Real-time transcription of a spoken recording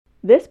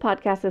This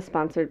podcast is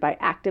sponsored by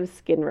Active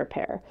Skin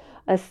Repair,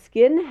 a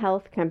skin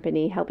health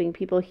company helping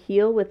people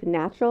heal with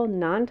natural,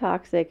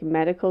 non-toxic,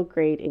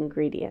 medical-grade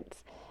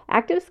ingredients.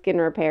 Active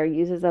Skin Repair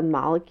uses a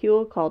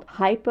molecule called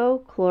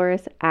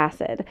hypochlorous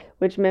acid,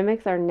 which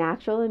mimics our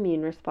natural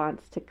immune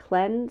response to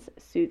cleanse,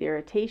 soothe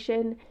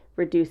irritation,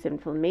 reduce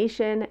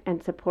inflammation,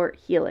 and support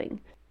healing.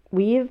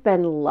 We've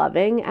been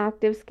loving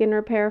Active Skin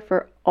Repair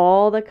for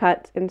all the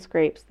cuts and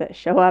scrapes that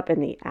show up in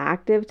the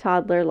active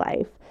toddler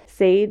life.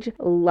 Sage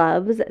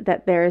loves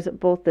that there's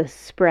both the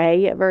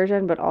spray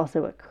version but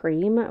also a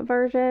cream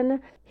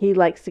version. He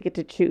likes to get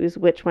to choose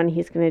which one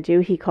he's going to do.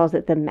 He calls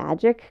it the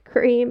magic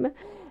cream.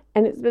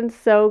 And it's been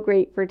so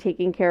great for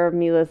taking care of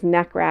Mila's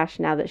neck rash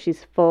now that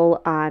she's full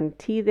on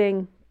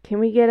teething. Can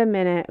we get a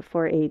minute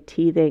for a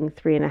teething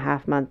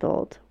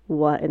 3.5-month-old?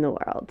 What in the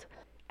world?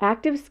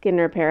 Active Skin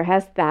Repair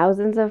has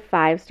thousands of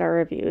 5-star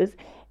reviews,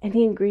 and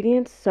the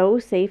ingredients so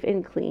safe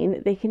and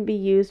clean they can be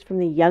used from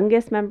the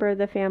youngest member of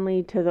the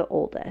family to the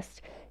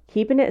oldest,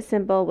 keeping it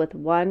simple with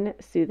one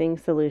soothing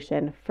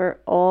solution for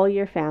all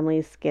your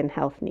family's skin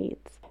health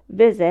needs.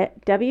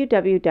 Visit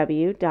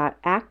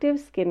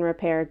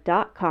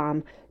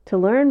www.activeskinrepair.com to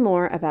learn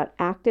more about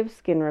Active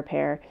Skin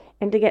Repair,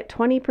 and to get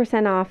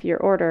 20% off your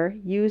order,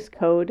 use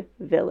code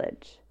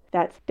VILLAGE.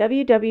 That's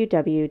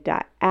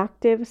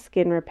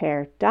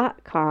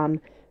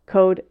www.activeskinrepair.com,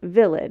 code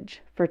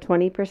VILLAGE for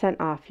 20%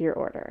 off your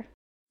order.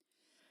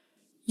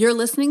 You're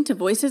listening to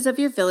Voices of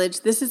Your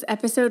Village. This is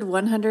episode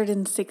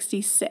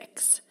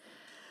 166.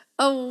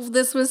 Oh,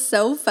 this was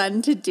so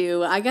fun to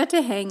do. I got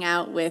to hang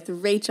out with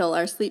Rachel,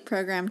 our sleep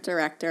program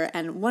director,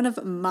 and one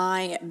of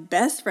my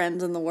best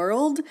friends in the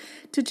world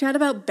to chat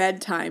about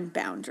bedtime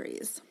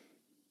boundaries.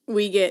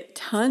 We get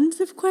tons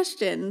of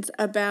questions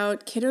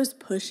about kiddos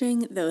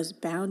pushing those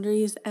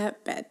boundaries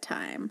at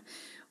bedtime.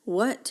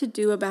 What to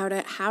do about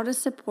it, how to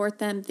support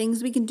them,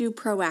 things we can do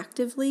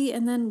proactively,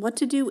 and then what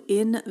to do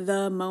in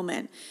the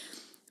moment.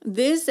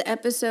 This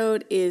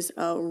episode is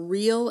a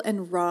real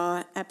and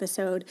raw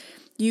episode.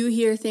 You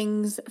hear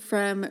things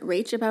from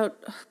Rach about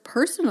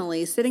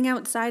personally sitting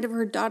outside of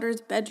her daughter's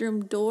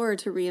bedroom door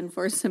to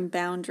reinforce some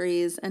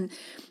boundaries, and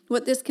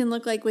what this can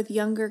look like with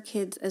younger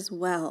kids as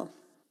well.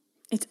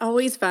 It's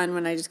always fun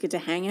when I just get to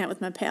hang out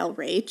with my pal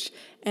Rach,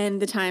 and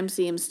the time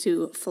seems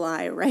to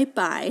fly right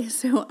by.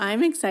 So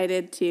I'm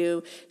excited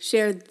to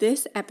share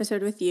this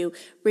episode with you.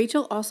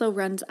 Rachel also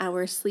runs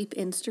our sleep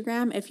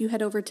Instagram. If you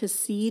head over to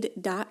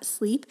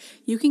seed.sleep,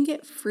 you can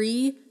get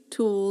free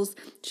tools.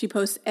 She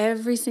posts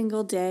every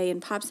single day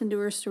and pops into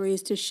her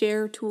stories to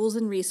share tools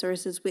and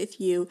resources with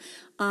you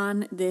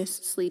on this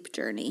sleep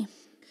journey.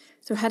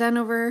 So head on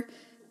over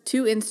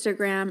to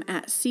Instagram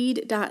at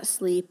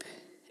seed.sleep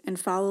and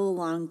follow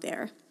along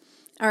there.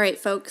 All right,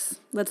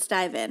 folks, let's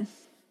dive in.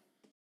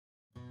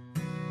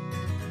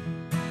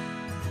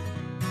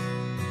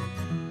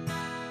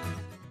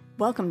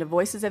 Welcome to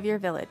Voices of Your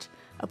Village,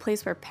 a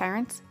place where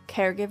parents,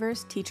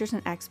 caregivers, teachers,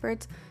 and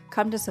experts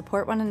come to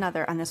support one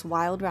another on this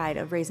wild ride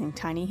of raising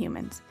tiny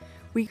humans.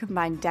 We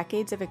combine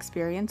decades of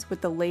experience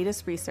with the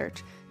latest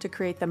research to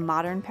create the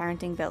modern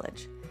parenting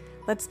village.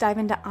 Let's dive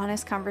into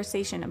honest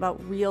conversation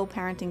about real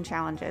parenting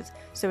challenges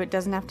so it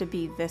doesn't have to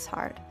be this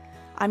hard.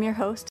 I'm your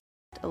host,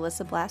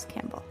 Alyssa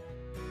Blass-Campbell.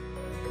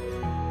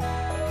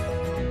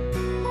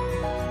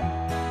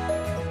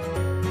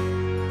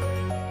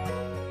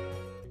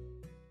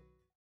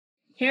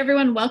 Hey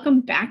everyone, welcome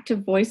back to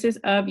Voices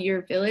of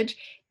Your Village.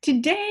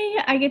 Today,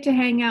 I get to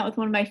hang out with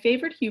one of my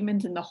favorite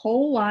humans in the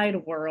whole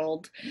wide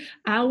world.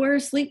 Our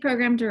sleep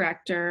program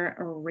director,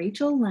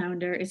 Rachel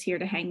Lounder, is here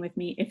to hang with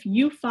me. If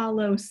you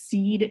follow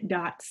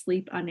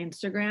seed.sleep on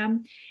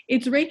Instagram,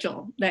 it's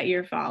Rachel that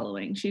you're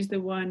following. She's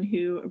the one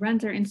who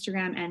runs our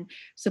Instagram and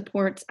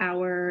supports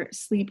our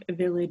sleep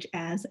village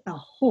as a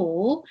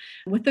whole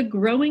with a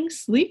growing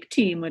sleep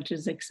team, which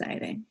is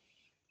exciting.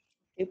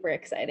 Super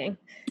exciting.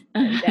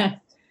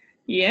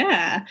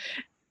 Yeah.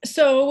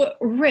 So,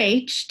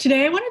 Rach,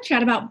 today I want to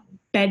chat about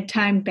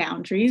bedtime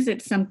boundaries.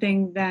 It's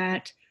something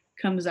that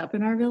comes up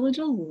in our village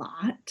a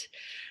lot.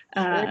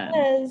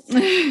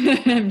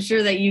 I'm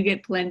sure that you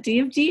get plenty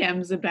of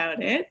DMs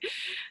about it.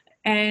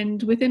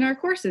 And within our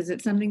courses,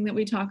 it's something that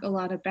we talk a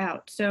lot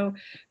about. So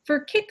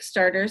for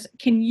Kickstarters,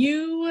 can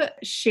you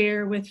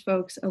share with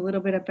folks a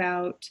little bit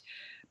about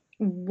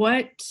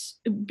what,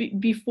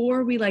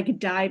 before we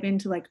dive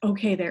into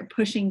okay, they're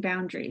pushing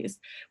boundaries,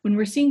 when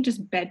we're seeing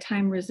just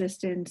bedtime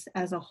resistance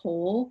as a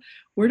whole,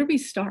 where do we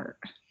start?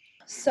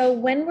 So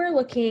when we're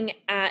looking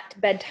at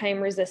bedtime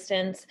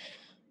resistance,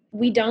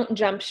 we don't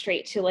jump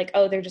straight to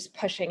oh, they're just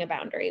pushing a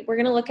boundary. We're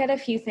going to look at a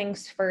few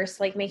things first,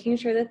 like making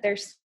sure that their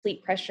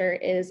sleep pressure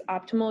is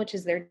optimal, which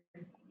is their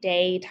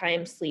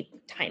daytime sleep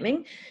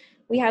timing.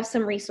 We have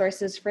some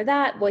resources for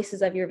that.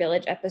 Voices of Your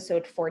Village,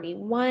 episode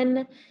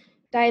 41.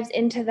 dives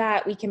into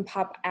that. We can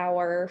pop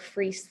our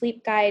free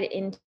sleep guide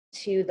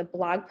into the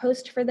blog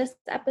post for this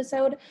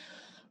episode.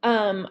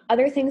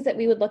 Other things that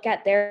we would look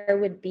at there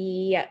would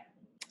be,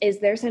 is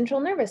their central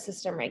nervous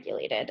system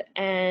regulated?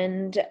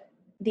 And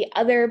The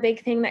other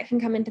big thing that can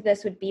come into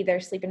this would be their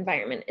sleep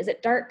environment. Is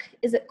it dark?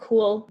 Is it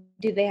cool?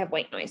 Do they have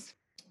white noise?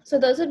 So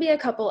those would be a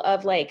couple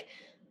of like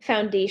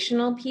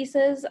foundational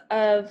pieces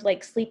of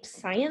like sleep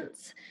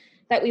science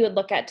that we would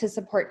look at to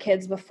support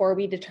kids before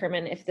we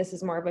determine if this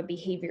is more of a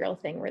behavioral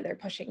thing where they're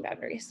pushing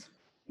boundaries.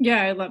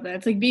 Yeah, I love that.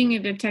 It's like being a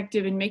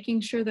detective and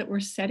making sure that we're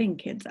setting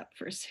kids up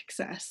for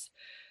success.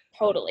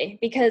 Totally.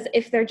 Because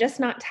if they're just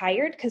not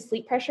tired because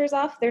sleep pressure's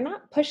off, they're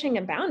not pushing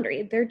a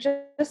boundary. They're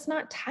just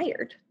not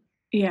tired.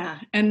 Yeah.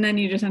 And then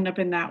you just end up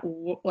in that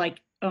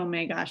like, oh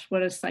my gosh,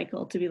 what a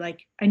cycle to be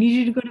like, I need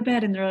you to go to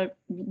bed. And their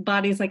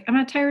body's like, I'm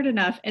not tired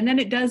enough. And then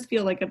it does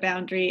feel like a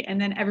boundary.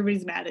 And then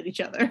everybody's mad at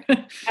each other.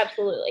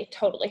 Absolutely.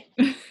 Totally.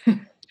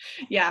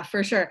 Yeah,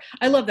 for sure.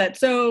 I love that.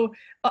 So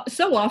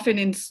often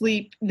in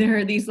sleep, there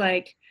are these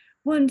like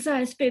one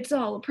size fits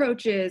all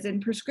approaches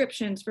and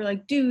prescriptions for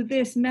like, do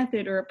this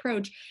method or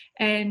approach.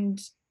 And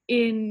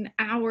in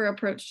our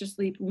approach to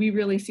sleep, we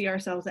really see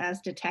ourselves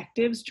as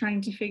detectives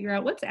trying to figure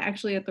out what's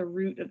actually at the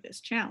root of this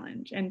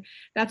challenge. And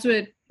that's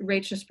what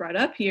Rach just brought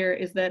up here,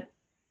 is that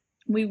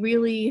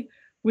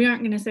we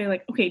aren't going to say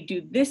like, okay,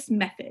 do this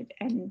method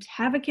and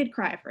have a kid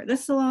cry for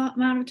this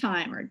amount of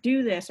time, or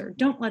do this, or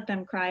don't let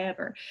them cry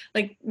ever.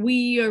 Like,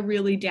 we are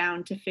really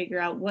down to figure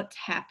out what's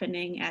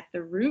happening at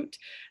the root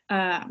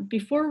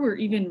before we're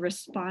even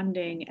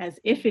responding as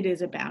if it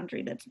is a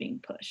boundary that's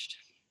being pushed.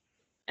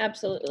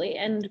 Absolutely.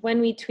 And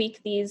when we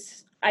tweak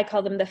these, I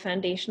call them the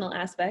foundational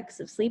aspects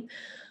of sleep.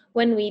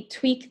 When we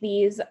tweak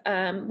these,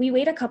 we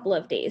wait a couple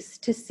of days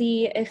to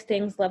see if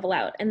things level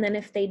out. And then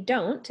if they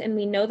don't, and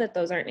we know that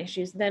those aren't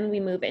issues, then we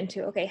move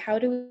into, okay, how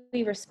do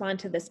we respond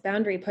to this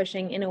boundary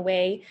pushing in a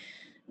way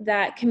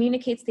that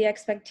communicates the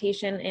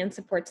expectation and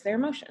supports their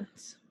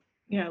emotions?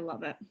 Yeah, I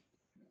love it.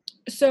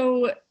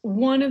 So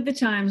one of the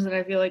times that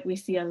I feel like we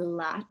see a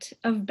lot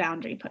of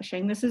boundary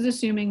pushing, this is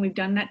assuming we've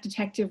done that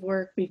detective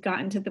work, we've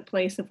gotten to the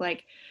place of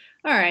like,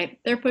 all right,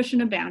 they're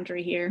pushing a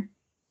boundary here.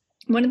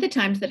 One of the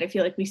times that I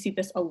feel like we see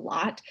this a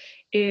lot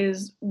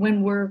is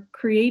when we're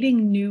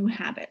creating new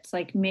habits.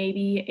 Like,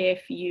 maybe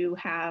if you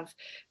have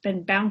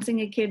been bouncing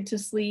a kid to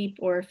sleep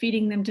or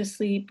feeding them to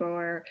sleep,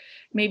 or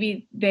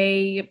maybe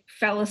they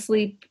fell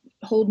asleep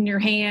holding your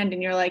hand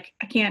and you're like,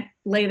 I can't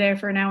lay there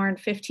for an hour and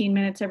 15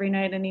 minutes every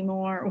night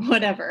anymore, or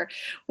whatever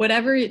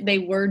they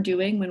were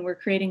doing when we're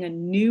creating a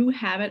new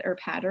habit or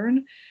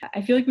pattern.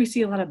 I feel like we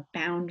see a lot of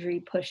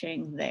boundary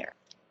pushing there.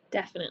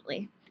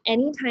 Definitely.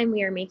 Anytime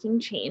we are making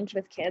change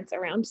with kids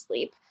around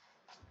sleep,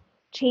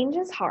 change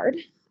is hard.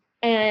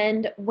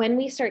 And when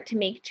we start to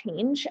make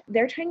change,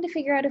 they're trying to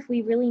figure out if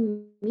we really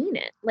mean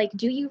it. Like,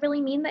 do you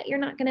really mean that you're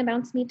not going to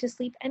bounce me to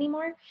sleep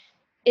anymore?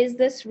 Is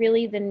this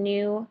really the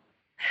new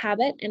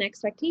habit and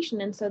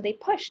expectation? And so they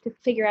push to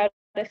figure out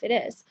if it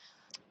is.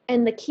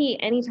 And the key,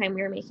 anytime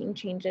we're making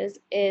changes,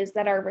 is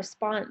that our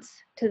response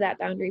to that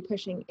boundary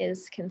pushing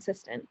is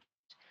consistent,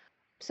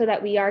 so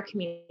that we are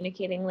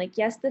communicating like,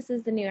 yes, this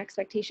is the new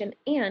expectation,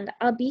 and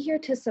I'll be here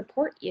to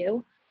support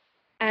you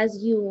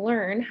as you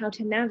learn how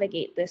to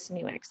navigate this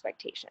new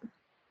expectation.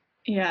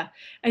 Yeah,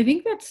 I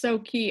think that's so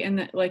key. And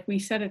that, like, we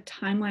set a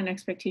timeline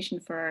expectation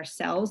for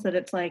ourselves, that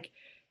it's like,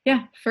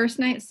 yeah, first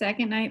night,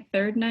 second night,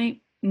 third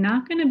night,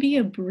 not going to be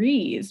a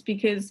breeze,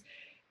 because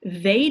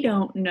they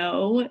don't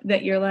know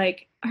that you're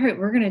like, all right,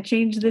 we're going to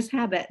change this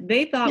habit.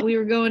 They thought we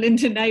were going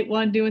into night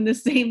one doing the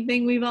same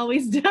thing we've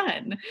always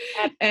done.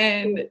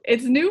 And Absolutely.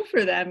 it's new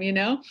for them, you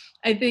know?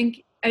 I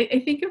think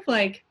of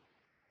like,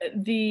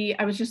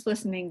 I was just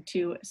listening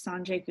to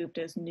Sanjay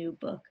Gupta's new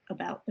book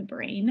about the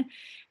brain,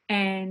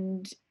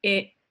 and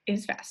it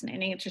is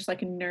fascinating. It's just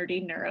like a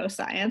nerdy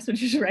neuroscience,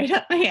 which is right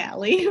up my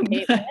alley.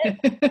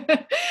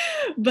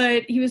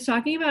 But he was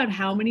talking about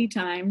how many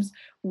times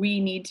we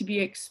need to be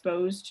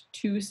exposed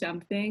to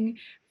something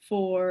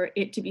for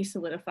it to be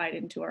solidified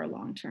into our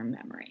long-term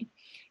memory.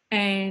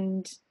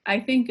 And I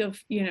think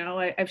of,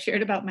 I've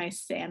shared about my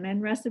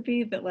salmon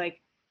recipe that,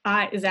 like,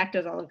 Zach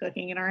does all the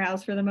cooking in our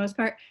house for the most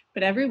part,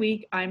 but every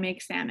week I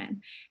make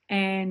salmon.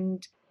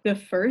 And the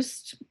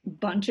first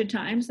bunch of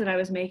times that I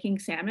was making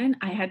salmon,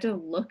 I had to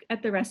look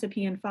at the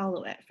recipe and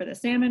follow it for the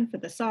salmon, for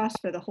the sauce,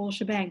 for the whole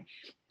shebang.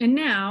 And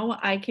now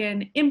I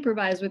can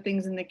improvise with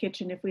things in the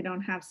kitchen if we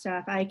don't have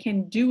stuff. I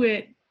can do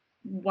it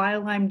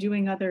while I'm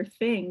doing other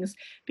things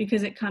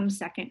because it comes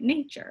second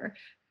nature.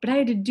 But I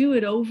had to do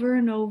it over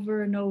and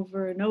over and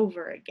over and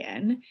over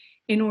again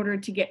in order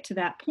to get to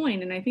that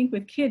point. And I think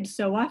with kids,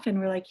 so often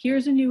we're like,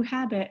 here's a new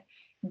habit,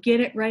 get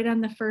it right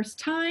on the first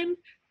time,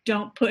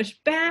 don't push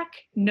back,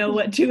 know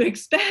what to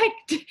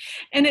expect.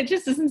 And it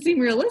just doesn't seem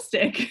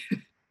realistic.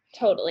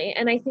 Totally.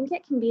 And I think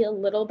it can be a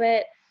little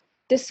bit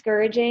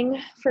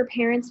discouraging for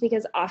parents,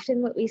 because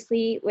often what we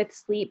see with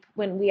sleep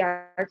when we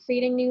are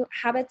creating new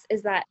habits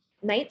is that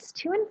nights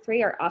 2 and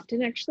 3 are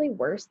often actually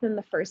worse than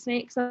the first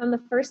night. So on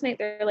the first night,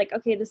 they're like,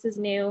 okay, this is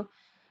new,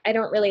 I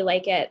don't really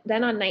like it.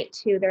 Then on night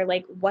 2, they're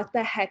like, what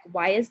the heck?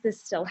 Why is this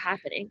still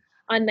happening?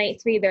 On night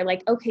 3, they're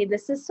like, okay,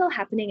 this is still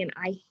happening and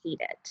I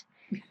hate it.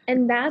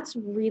 And that's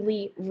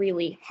really,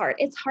 really hard.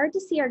 It's hard to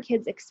see our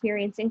kids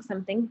experiencing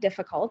something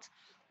difficult,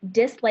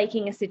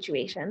 disliking a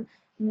situation,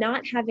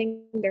 not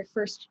having their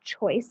first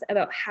choice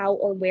about how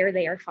or where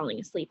they are falling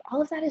asleep.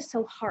 All of that is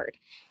so hard.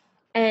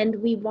 And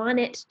we want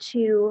it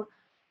to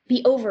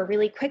be over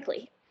really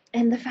quickly.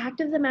 And the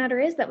fact of the matter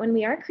is that when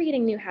we are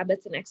creating new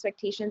habits and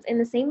expectations, in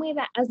the same way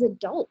that as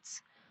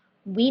adults,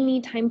 we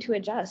need time to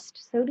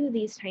adjust, so do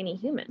these tiny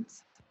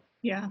humans.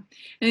 Yeah.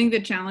 I think the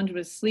challenge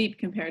with sleep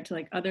compared to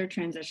like other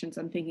transitions,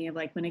 I'm thinking of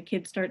like when a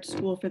kid starts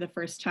school for the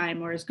first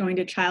time or is going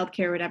to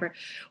childcare or whatever,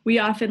 we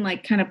often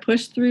like kind of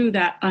push through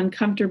that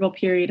uncomfortable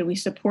period and we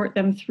support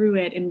them through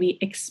it and we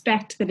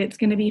expect that it's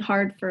going to be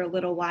hard for a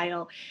little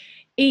while.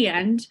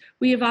 And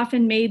we have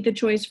often made the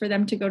choice for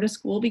them to go to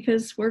school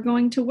because we're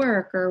going to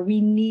work or we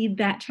need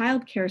that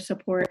childcare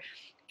support.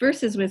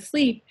 Versus with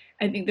sleep,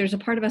 I think there's a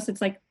part of us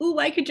that's like, oh,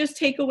 I could just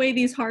take away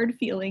these hard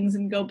feelings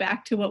and go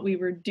back to what we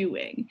were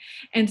doing.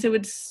 And so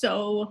it's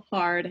so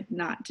hard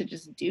not to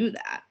just do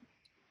that.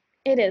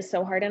 It is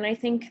so hard. And I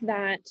think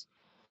that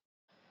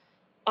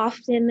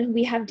often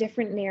we have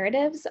different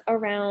narratives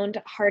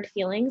around hard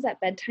feelings at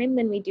bedtime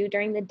than we do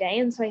during the day.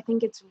 And so I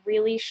think it's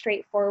really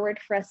straightforward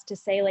for us to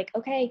say, like,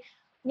 okay,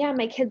 yeah,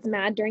 my kid's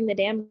mad during the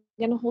day. I'm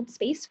going to hold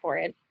space for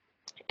it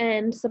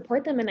and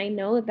support them. And I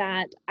know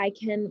that I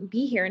can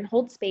be here and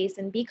hold space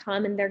and be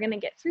calm and they're going to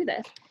get through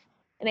this.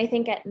 And I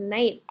think at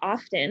night,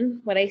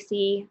 often what I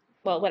see,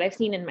 well, what I've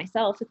seen in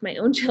myself with my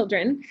own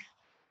children,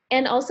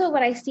 and also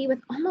what I see with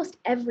almost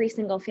every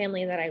single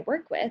family that I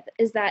work with,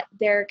 is that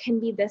there can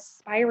be this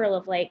spiral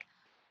of like,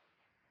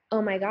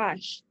 oh my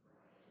gosh,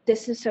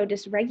 this is so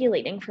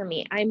dysregulating for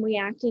me. I'm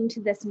reacting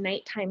to this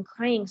nighttime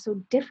crying so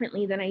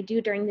differently than I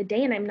do during the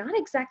day, and I'm not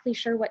exactly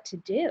sure what to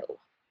do.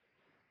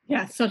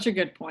 Yeah, such a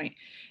good point.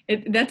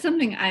 That's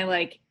something I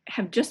like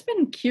have just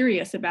been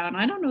curious about, and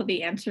I don't know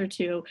the answer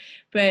to,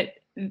 but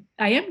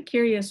I am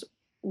curious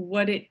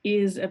what it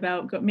is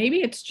about.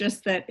 Maybe it's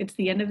just that it's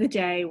the end of the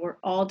day. We're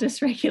all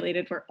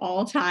dysregulated. We're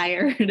all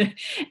tired,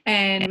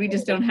 and we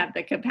just don't have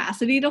the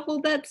capacity to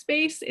hold that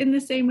space in the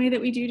same way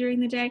that we do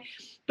during the day.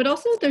 But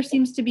also, there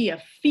seems to be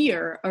a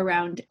fear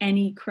around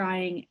any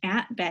crying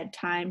at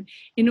bedtime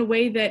in a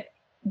way that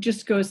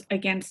just goes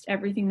against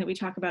everything that we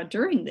talk about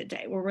during the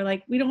day, where we're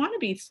like, we don't want to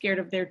be scared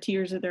of their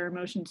tears or their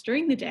emotions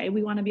during the day.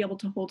 We want to be able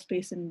to hold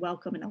space and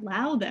welcome and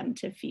allow them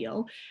to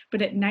feel.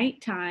 But at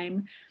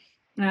nighttime,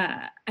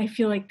 I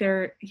feel like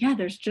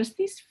there's just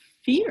these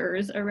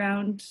fears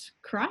around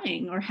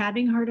crying or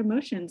having hard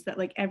emotions that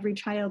like every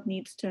child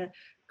needs to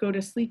go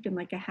to sleep in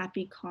like a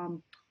happy,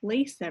 calm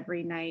place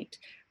every night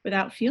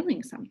without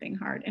feeling something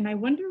hard. And I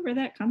wonder where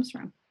that comes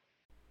from.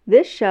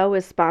 This show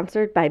is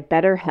sponsored by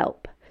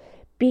BetterHelp.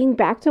 Being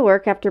back to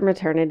work after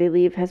maternity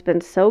leave has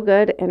been so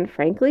good and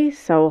frankly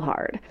so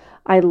hard.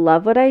 I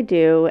love what I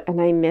do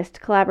and I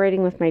missed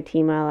collaborating with my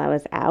team while I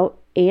was out,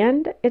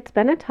 and it's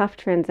been a tough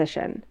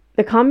transition.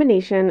 The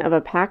combination of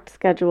a packed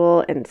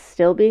schedule and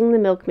still being the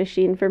milk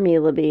machine for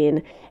Mila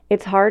Bean,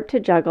 it's hard to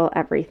juggle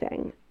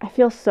everything. I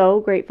feel so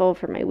grateful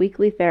for my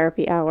weekly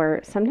therapy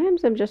hour.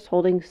 Sometimes I'm just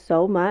holding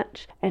so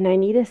much and I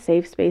need a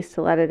safe space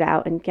to let it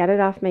out and get it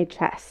off my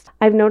chest.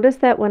 I've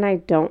noticed that when I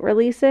don't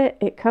release it,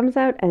 it comes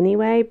out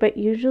anyway, but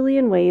usually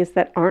in ways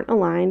that aren't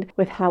aligned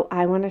with how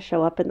I want to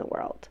show up in the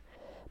world.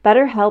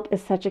 BetterHelp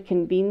is such a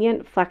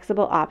convenient,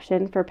 flexible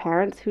option for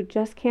parents who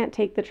just can't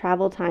take the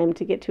travel time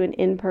to get to an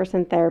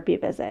in-person therapy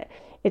visit.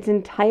 It's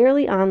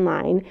entirely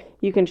online.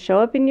 You can show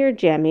up in your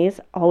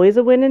jammies, always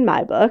a win in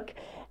my book,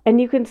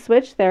 and you can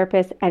switch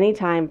therapists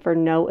anytime for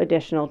no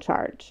additional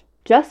charge.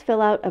 Just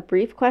fill out a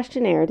brief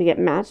questionnaire to get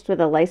matched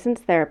with a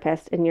licensed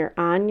therapist, and you're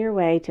on your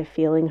way to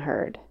feeling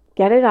heard.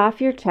 Get it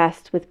off your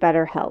chest with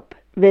BetterHelp.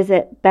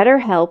 Visit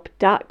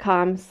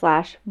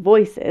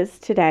betterhelp.com/voices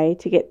today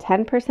to get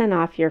 10%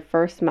 off your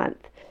first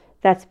month.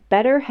 That's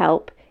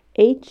BetterHelp,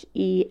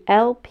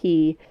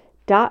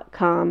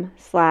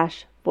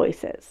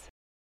 HELP.com/voices.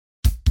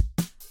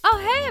 Oh,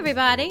 hey,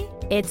 everybody.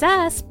 It's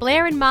us,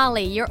 Blair and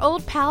Molly, your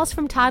old pals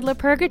from Toddler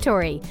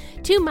Purgatory.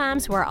 Two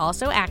moms who are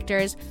also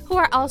actors, who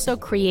are also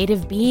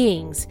creative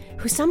beings,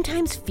 who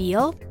sometimes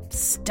feel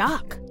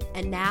stuck.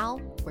 And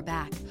now we're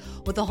back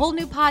with a whole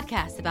new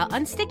podcast about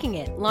unsticking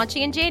it,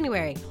 launching in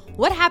January.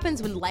 What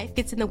happens when life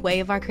gets in the way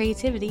of our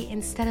creativity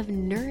instead of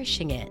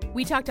nourishing it?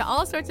 We talk to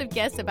all sorts of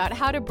guests about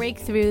how to break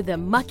through the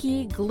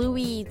mucky,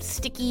 gluey,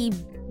 sticky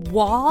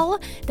wall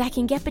that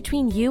can get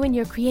between you and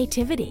your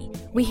creativity.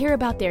 We hear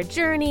about their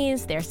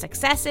journeys, their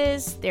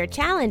successes, their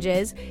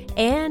challenges,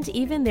 and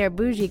even their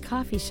bougie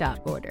coffee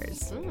shop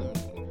orders.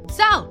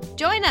 So,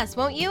 join us,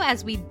 won't you,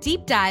 as we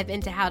deep dive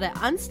into how to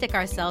unstick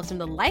ourselves from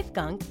the life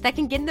gunk that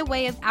can get in the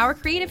way of our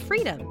creative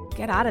freedom.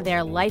 Get out of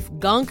there, life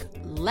gunk.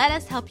 Let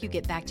us help you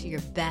get back to your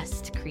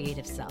best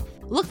creative self.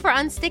 Look for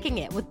Unsticking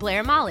It with Blair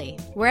and Molly,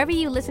 wherever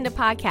you listen to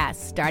podcasts,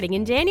 starting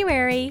in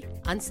January.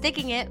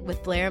 Unsticking It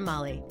with Blair and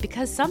Molly,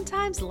 because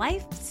sometimes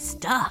life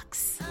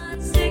sucks.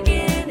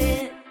 Unsticking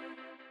it.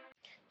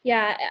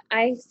 Yeah,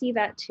 I see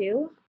that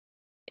too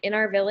in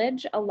our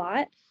village a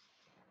lot.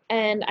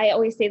 And I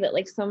always say that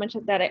like so much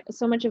of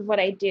what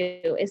I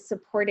do is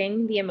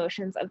supporting the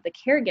emotions of the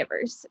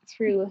caregivers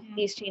through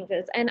these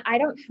changes. And I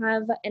don't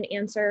have an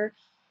answer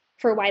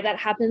for why that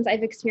happens.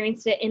 I've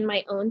experienced it in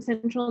my own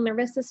central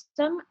nervous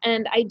system.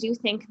 And I do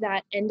think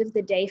that end of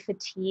the day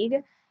fatigue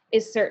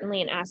is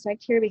certainly an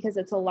aspect here, because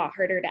it's a lot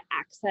harder to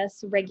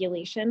access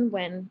regulation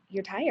when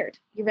you're tired.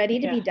 You're ready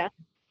to be done.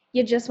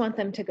 You just want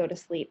them to go to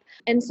sleep.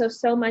 And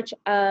so much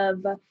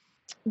of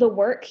the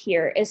work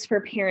here is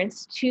for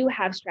parents to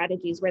have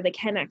strategies where they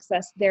can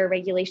access their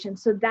regulation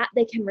so that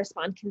they can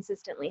respond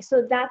consistently,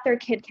 so that their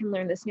kid can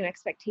learn this new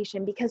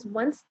expectation. Because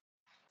once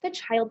the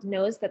child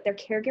knows that their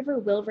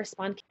caregiver will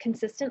respond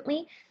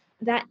consistently,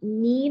 that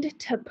need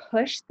to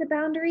push the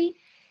boundary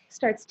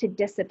starts to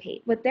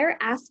dissipate. What they're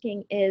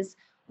asking is,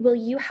 will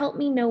you help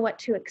me know what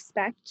to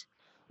expect?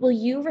 Will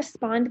you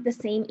respond the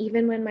same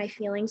even when my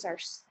feelings are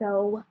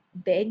so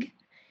big?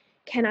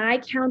 Can I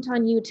count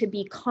on you to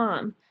be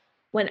calm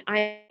when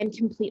I'm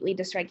completely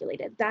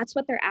dysregulated? That's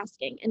what they're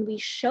asking. And we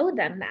show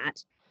them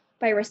that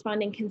by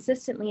responding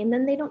consistently. And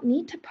then they don't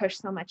need to push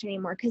so much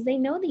anymore because they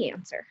know the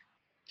answer.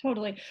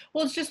 Totally.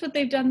 Well, it's just what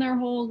they've done their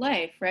whole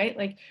life, right?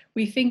 Like,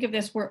 we think of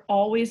this, we're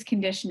always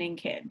conditioning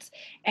kids,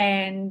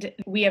 and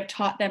we have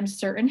taught them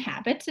certain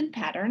habits and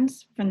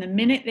patterns from the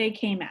minute they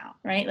came out,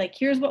 right? Like,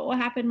 here's what will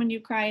happen when you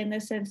cry in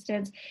this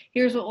instance.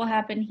 Here's what will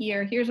happen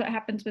here. Here's what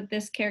happens with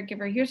this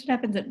caregiver. Here's what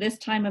happens at this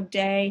time of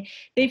day.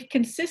 They've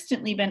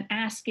consistently been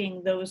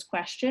asking those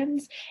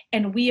questions,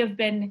 and we have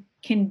been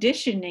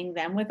conditioning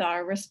them with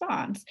our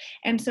response.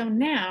 And so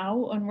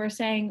now when we're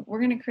saying we're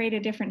going to create a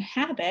different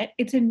habit,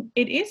 it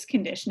is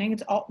conditioning.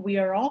 We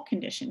are all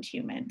conditioned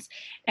humans.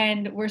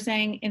 And we're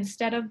saying,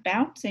 instead of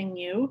bouncing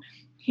you,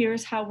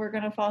 here's how we're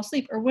going to fall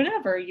asleep, or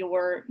whatever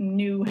your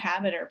new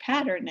habit or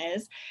pattern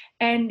is.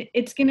 And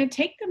it's going to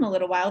take them a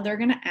little while. They're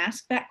going to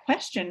ask that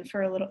question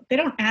for a little. They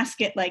don't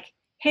ask it like,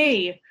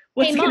 hey,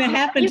 what's going to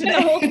happen today?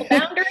 You hold the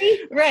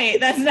boundary? Right.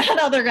 That's not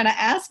how they're going to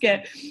ask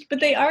it, but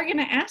they are going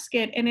to ask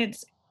it. And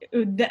it's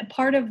that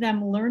part of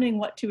them learning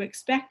what to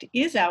expect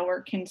is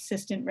our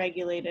consistent,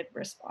 regulated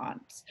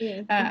response.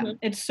 Mm-hmm.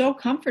 It's so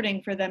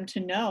comforting for them to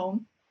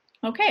know,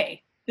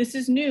 okay, this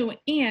is new,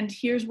 and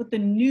here's what the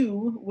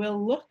new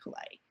will look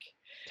like.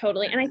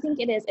 Totally. And I think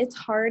it's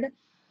hard.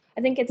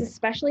 I think it's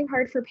especially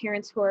hard for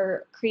parents who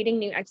are creating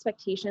new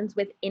expectations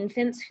with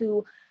infants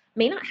who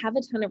may not have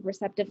a ton of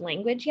receptive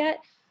language yet,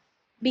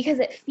 because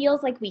it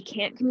feels like we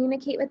can't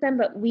communicate with them,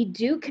 but we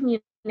do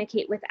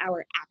communicate with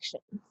our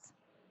actions.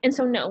 And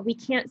so, no, we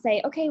can't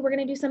say, okay, we're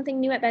going to do something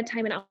new at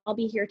bedtime and I'll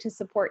be here to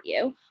support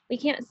you. We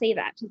can't say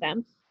that to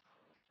them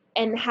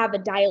and have a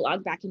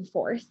dialogue back and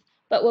forth.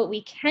 But what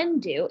we can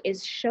do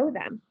is show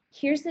them,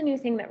 here's the new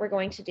thing that we're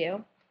going to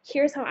do.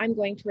 Here's how I'm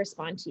going to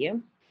respond to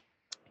you.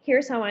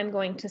 Here's how I'm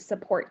going to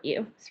support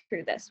you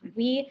through this.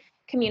 We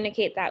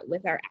communicate that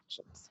with our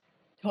actions.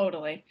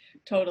 Totally.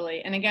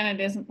 And again, it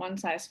isn't one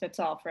size fits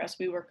all for us.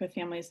 We work with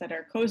families that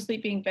are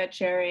co-sleeping, bed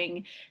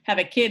sharing, have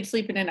a kid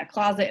sleeping in a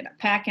closet, in a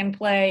pack and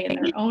play,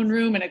 in their own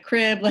room, in a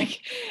crib.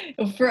 Like,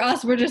 for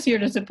us, we're just here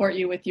to support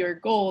you with your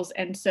goals.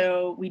 And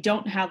so we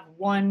don't have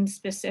one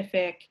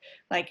specific,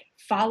 like,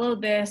 follow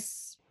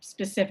this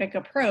specific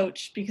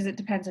approach, because it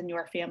depends on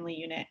your family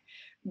unit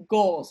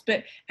goals.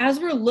 But as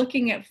we're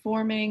looking at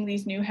forming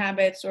these new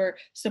habits or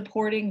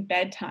supporting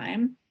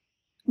bedtime,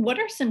 what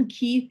are some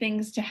key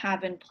things to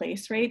have in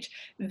place, Rach,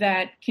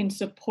 that can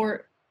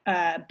support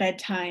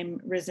bedtime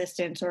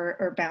resistance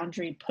or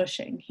boundary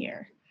pushing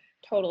here?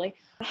 Totally.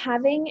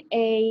 Having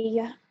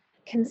a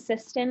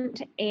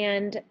consistent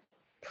and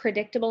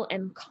predictable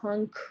and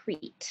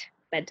concrete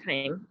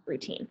bedtime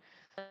routine.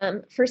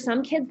 For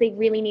some kids, they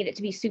really need it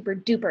to be super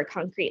duper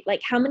concrete.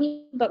 Like, how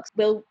many books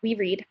will we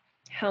read?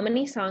 How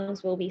many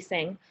songs will we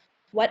sing?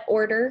 What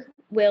order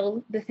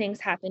will the things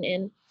happen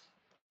in?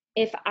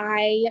 If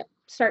I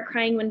start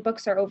crying when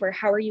books are over,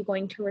 how are you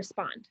going to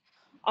respond?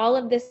 All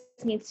of this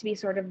needs to be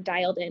sort of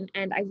dialed in.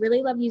 And I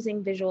really love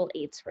using visual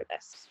aids for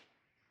this.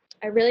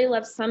 I really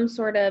love some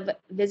sort of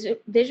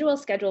visual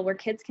schedule where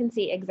kids can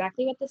see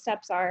exactly what the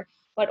steps are,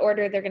 what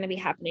order they're going to be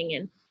happening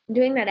in. I'm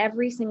doing that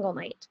every single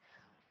night.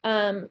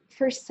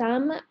 For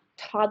some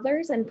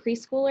toddlers and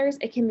preschoolers,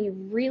 it can be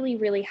really,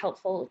 really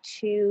helpful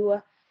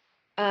to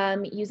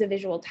use a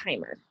visual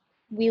timer.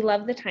 We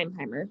love the time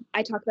timer.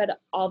 I talk about it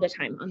all the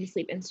time on the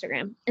Sleep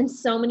Instagram. And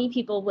so many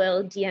people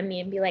will DM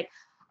me and be like,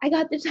 I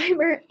got the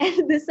timer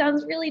and this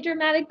sounds really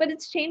dramatic, but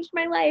it's changed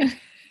my life.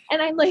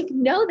 And I'm like,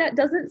 no, that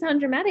doesn't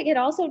sound dramatic. It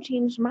also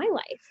changed my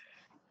life.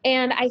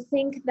 And I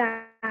think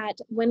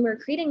that when we're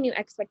creating new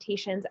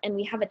expectations and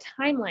we have a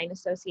timeline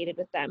associated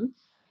with them,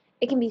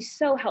 it can be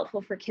so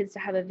helpful for kids to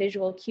have a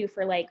visual cue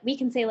for, like, we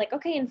can say, like,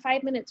 okay, in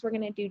 5 minutes, we're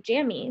going to do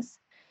jammies.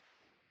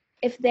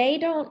 If they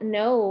don't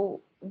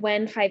know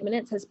when 5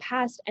 minutes has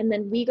passed and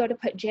then we go to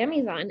put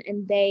jammies on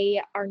and they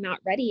are not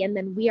ready, and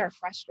then we are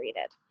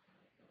frustrated.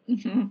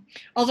 Mm-hmm.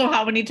 Also,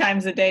 how many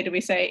times a day do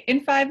we say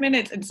in 5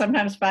 minutes? And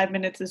sometimes 5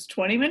 minutes is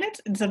 20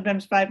 minutes, and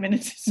sometimes 5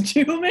 minutes is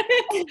 2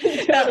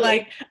 minutes. Totally.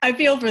 Like, I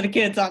feel for the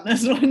kids on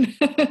this one.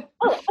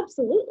 Oh,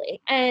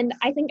 absolutely. And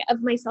I think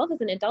of myself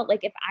as an adult,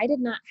 like, if I did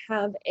not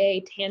have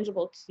a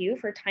tangible cue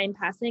for time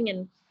passing,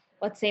 and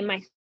let's say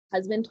my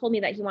husband told me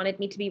that he wanted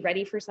me to be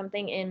ready for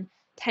something in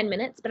 10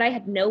 minutes, but I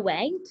had no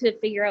way to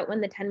figure out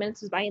when the 10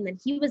 minutes was by. And then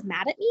he was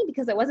mad at me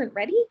because I wasn't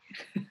ready.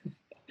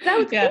 That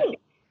was Yeah. clean.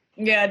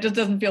 Yeah, it just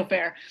doesn't feel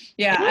fair.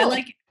 Yeah, No.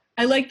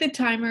 I like the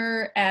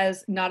timer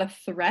as not a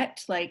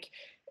threat, like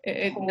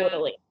not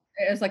Totally.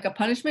 as like a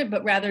punishment,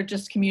 but rather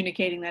just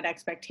communicating that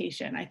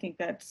expectation. I think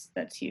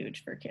that's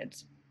huge for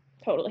kids.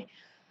 Totally.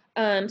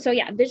 So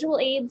yeah, visual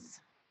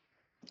aids,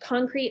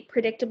 concrete,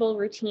 predictable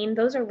routine.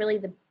 Those are really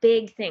the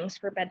big things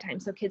for bedtime.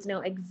 So kids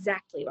know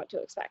exactly what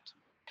to expect.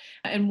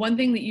 And one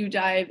thing that you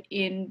dive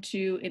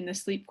into in the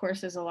sleep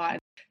courses a lot,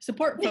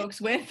 support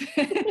folks with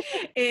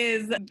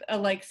is a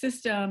like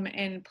system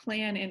and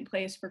plan in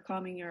place for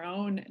calming your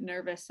own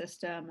nervous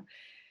system.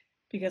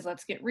 Because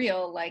let's get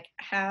real, like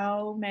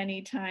how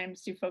many times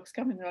do folks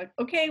come and they're like,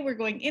 okay, we're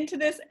going into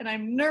this and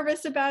I'm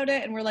nervous about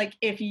it. And we're like,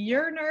 if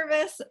you're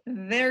nervous,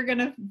 they're going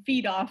to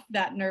feed off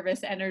that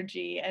nervous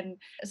energy. And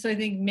so I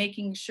think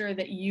making sure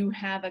that you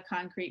have a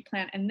concrete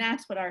plan, and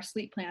that's what our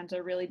sleep plans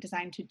are really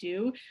designed to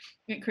do.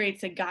 It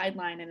creates a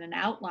guideline and an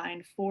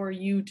outline for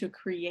you to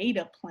create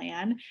a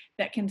plan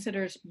that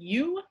considers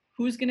you,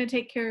 who's going to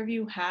take care of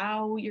you,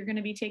 how you're going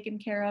to be taken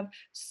care of,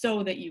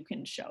 so that you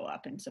can show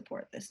up and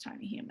support this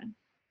tiny human.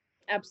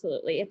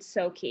 Absolutely. It's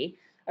so key.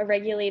 A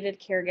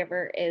regulated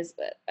caregiver is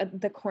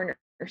the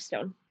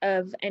cornerstone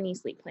of any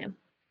sleep plan.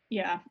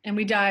 Yeah. And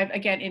we dive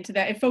again into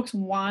that. If folks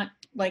want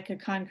like a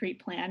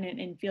concrete plan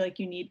and feel like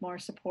you need more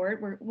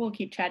support, we'll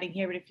keep chatting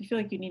here. But if you feel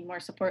like you need more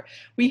support,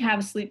 we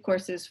have sleep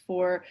courses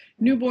for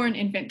newborn,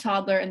 infant,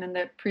 toddler, and then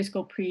the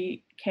preschool,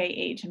 pre-K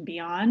age and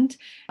beyond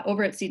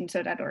over at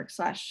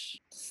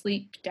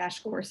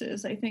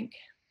seedandsow.org/sleep-courses, I think.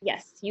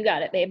 Yes, you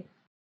got it, babe.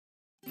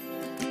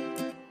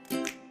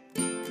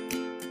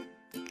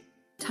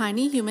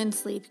 Tiny human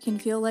sleep can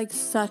feel like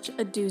such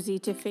a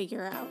doozy to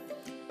figure out.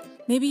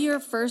 Maybe your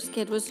first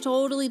kid was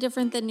totally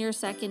different than your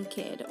second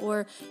kid,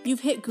 or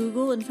you've hit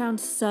Google and found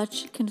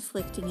such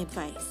conflicting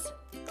advice.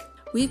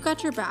 We've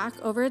got your back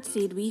over at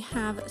Seed. We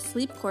have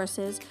sleep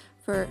courses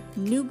for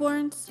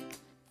newborns,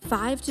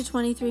 5 to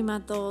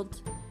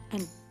 23-month-olds,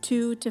 and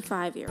 2 to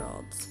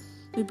 5-year-olds.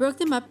 We broke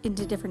them up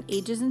into different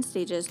ages and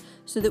stages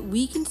so that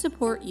we can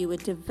support you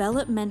with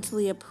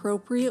developmentally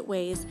appropriate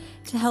ways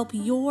to help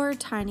your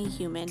tiny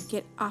human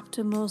get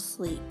optimal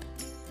sleep.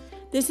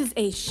 This is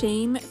a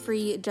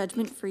shame-free,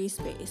 judgment-free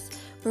space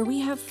where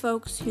we have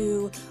folks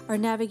who are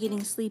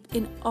navigating sleep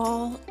in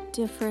all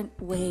different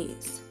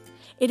ways.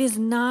 It is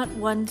not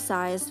one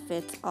size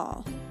fits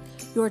all.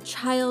 Your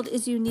child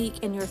is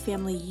unique and your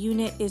family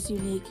unit is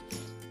unique.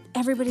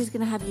 Everybody's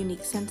going to have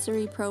unique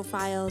sensory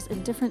profiles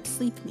and different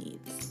sleep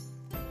needs.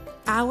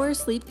 Our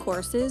sleep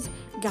courses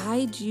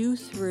guide you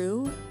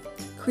through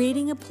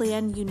creating a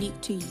plan unique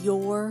to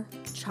your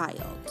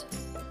child.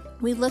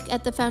 We look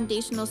at the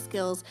foundational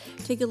skills,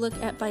 take a look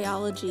at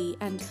biology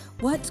and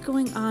what's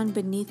going on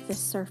beneath the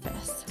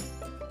surface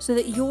so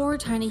that your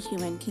tiny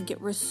human can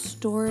get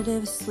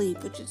restorative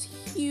sleep, which is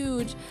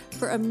huge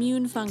for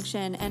immune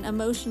function and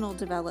emotional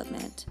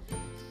development,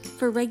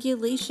 for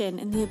regulation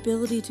and the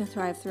ability to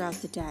thrive throughout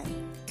the day.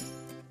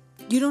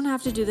 You don't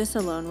have to do this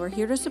alone. We're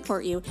here to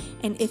support you.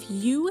 And if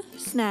you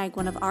snag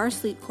one of our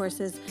sleep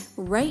courses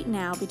right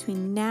now,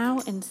 between now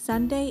and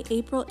Sunday,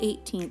 April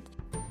 18th,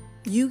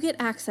 you get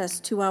access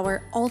to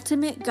our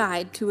ultimate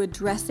guide to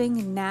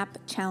addressing nap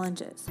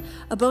challenges,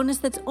 a bonus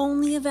that's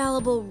only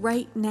available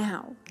right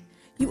now.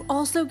 You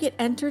also get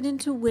entered in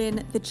to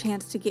win the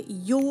chance to get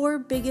your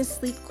biggest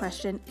sleep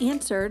question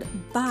answered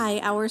by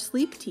our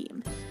sleep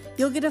team.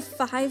 You'll get a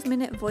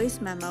 5-minute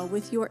voice memo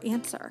with your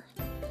answer.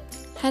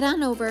 Head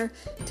on over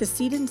to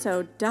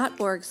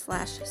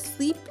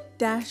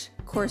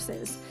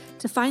seedandsow.org/sleep-courses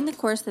to find the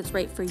course that's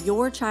right for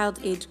your child's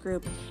age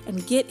group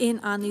and get in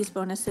on these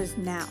bonuses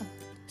now.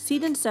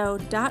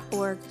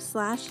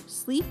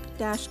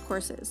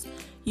 seedandsow.org/sleep-courses.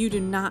 You do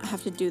not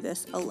have to do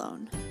this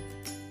alone.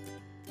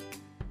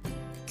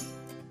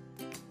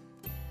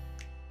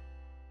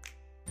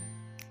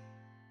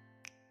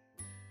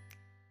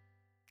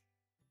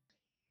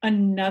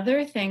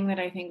 Another thing that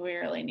I think we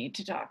really need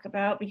to talk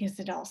about, because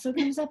it also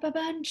comes up a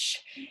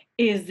bunch,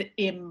 is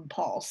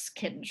impulse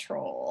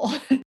control.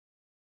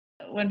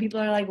 When people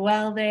are like,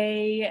 well,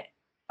 they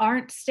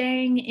aren't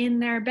staying in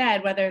their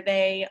bed, whether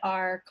they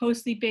are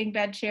co-sleeping,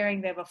 bed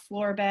sharing, they have a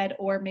floor bed,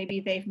 or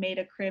maybe they've made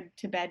a crib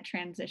to bed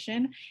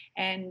transition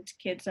and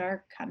kids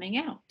are coming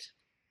out.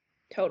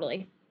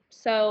 Totally.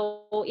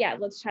 So yeah,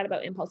 let's chat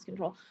about impulse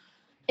control.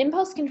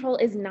 Impulse control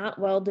is not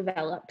well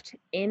developed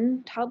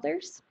in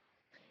toddlers.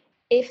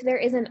 If there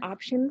is an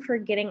option for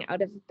getting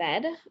out of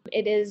bed,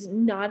 it is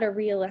not a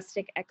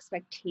realistic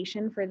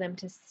expectation for them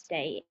to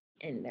stay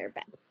in their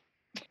bed.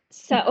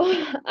 So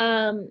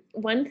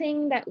one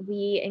thing that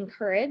we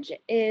encourage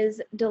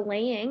is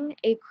delaying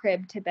a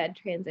crib to bed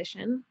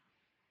transition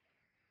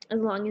as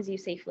long as you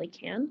safely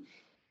can.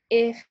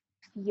 If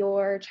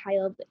your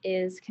child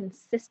is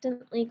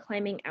consistently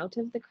climbing out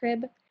of the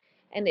crib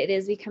and it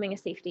is becoming a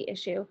safety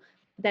issue,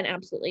 then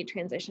absolutely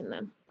transition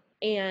them.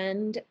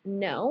 And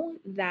know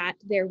that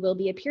there will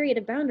be a period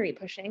of boundary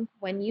pushing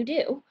when you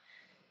do,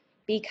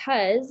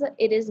 because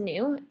it is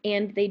new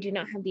and they do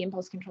not have the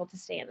impulse control to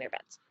stay in their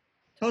beds.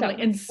 Totally.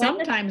 So And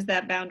sometimes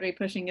that boundary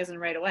pushing isn't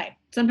right away.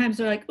 Sometimes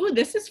they're like, oh,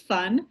 this is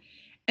fun.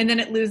 And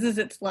then it loses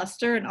its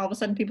luster. And all of a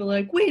sudden people are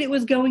like, wait, it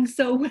was going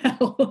so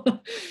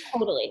well.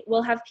 Totally.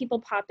 We'll have people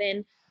pop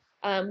in.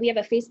 We have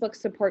a Facebook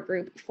support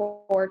group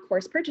for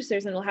course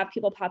purchasers, and we'll have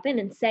people pop in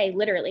and say,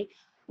 literally,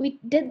 we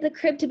did the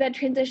crib to bed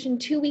transition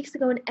 2 weeks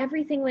ago and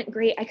everything went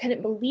great. I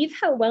couldn't believe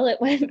how well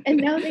it went. And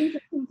now things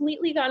have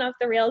completely gone off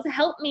the rails.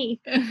 Help me.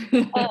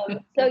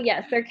 So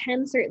yes, there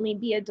can certainly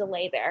be a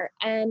delay there.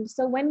 And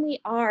so when we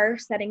are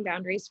setting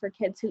boundaries for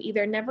kids who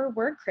either never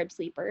were crib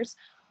sleepers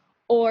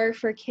or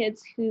for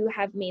kids who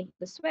have made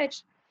the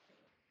switch,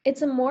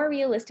 it's a more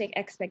realistic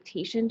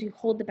expectation to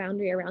hold the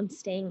boundary around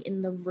staying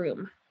in the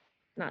room,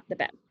 not the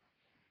bed.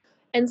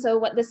 And so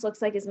what this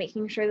looks like is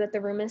making sure that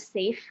the room is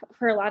safe.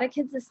 For a lot of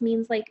kids, this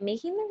means like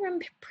making the room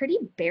pretty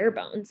bare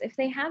bones. If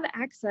they have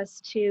access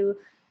to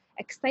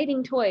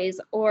exciting toys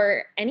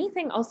or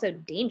anything also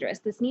dangerous,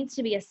 this needs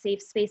to be a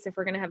safe space if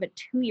we're going to have a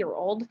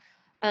 2-year-old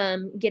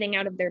getting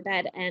out of their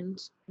bed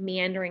and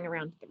meandering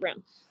around the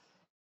room.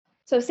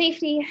 So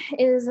safety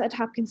is a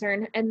top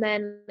concern. And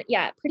then,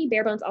 yeah, pretty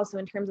bare bones also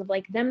in terms of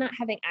like them not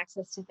having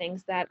access to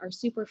things that are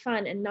super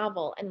fun and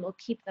novel and will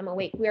keep them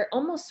awake. We're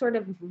almost sort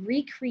of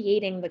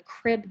recreating the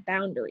crib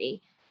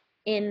boundary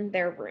in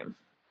their room.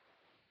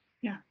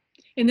 Yeah.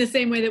 In the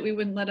same way that we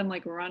wouldn't let them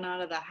like run out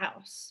of the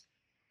house.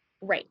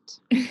 Right.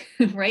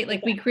 Right?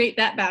 Like we create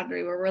that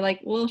boundary where we're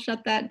like, we'll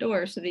shut that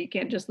door so that you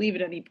can't just leave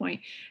at any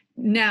point.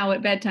 Now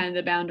at bedtime,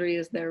 the boundary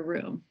is their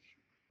room.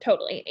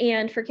 Totally.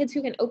 And for kids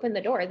who can open the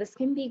door, this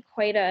can be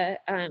quite a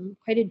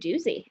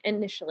doozy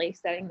initially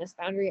setting this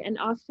boundary, and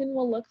often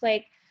will look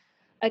like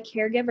a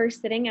caregiver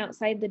sitting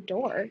outside the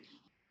door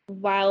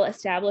while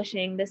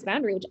establishing this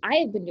boundary, which I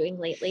have been doing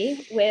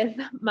lately with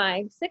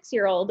my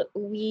 6-year-old.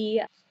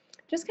 We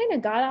just kind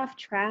of got off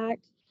track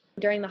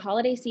during the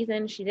holiday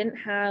season. She didn't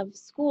have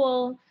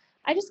school.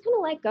 I just kind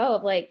of let go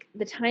of like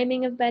the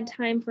timing of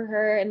bedtime for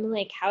her and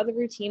like how the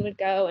routine would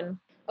go. And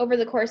over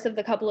the course of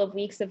the couple of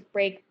weeks of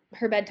break,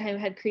 her bedtime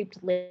had creeped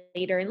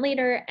later and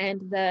later, and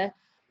the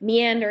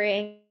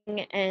meandering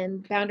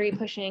and boundary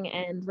pushing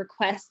and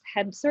requests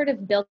had sort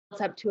of built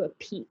up to a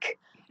peak.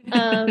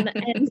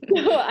 And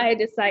so I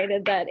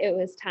decided that it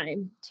was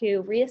time to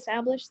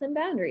reestablish some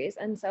boundaries.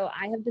 And so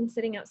I have been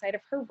sitting outside of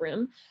her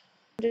room,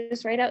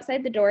 just right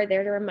outside the door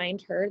there, to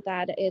remind her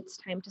that it's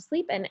time to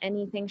sleep, and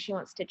anything she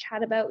wants to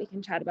chat about, we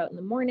can chat about in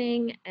the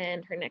morning,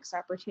 and her next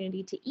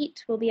opportunity to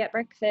eat will be at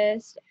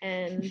breakfast,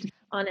 and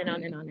on and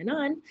on and on and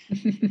on.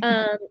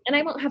 And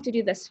I won't have to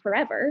do this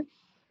forever,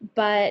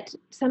 but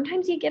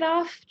sometimes you get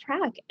off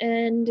track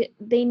and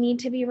they need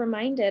to be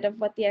reminded of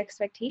what the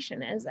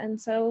expectation is.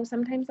 And so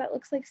sometimes that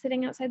looks like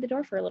sitting outside the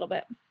door for a little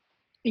bit.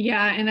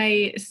 Yeah, and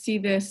I see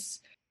this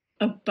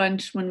a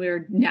bunch when we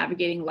were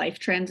navigating life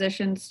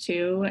transitions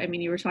too. I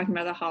mean, you were talking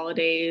about the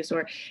holidays,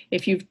 or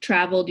if you've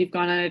traveled, you've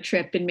gone on a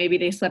trip and maybe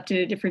they slept in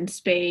a different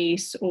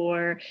space,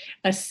 or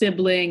a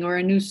sibling or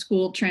a new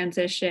school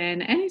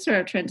transition, any sort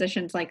of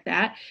transitions like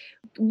that.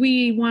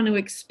 We want to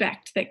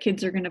expect that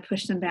kids are going to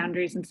push some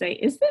boundaries and say,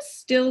 is this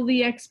still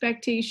the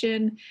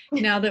expectation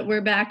now that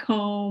we're back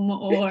home,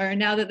 or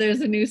now that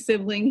there's a new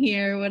sibling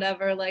here,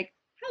 whatever, like,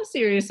 how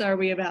serious are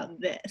we about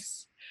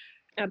this?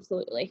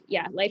 Absolutely.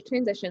 Yeah. Life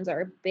transitions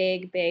are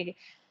big, big,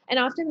 and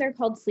often they're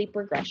called sleep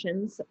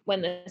regressions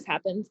when this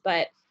happens.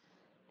 But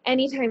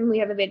anytime we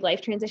have a big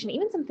life transition,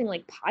 even something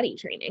like potty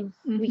training,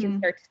 we can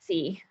start to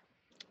see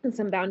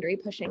some boundary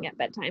pushing at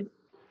bedtime.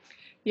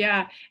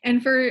 Yeah.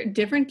 And for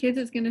different kids,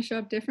 it's going to show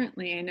up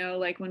differently. I know,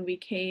 like, when we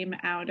came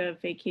out of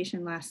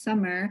vacation last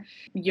summer,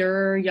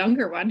 your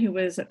younger one, who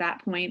was at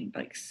that point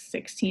like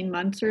 16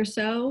 months or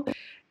so,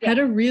 had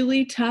a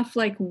really tough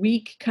like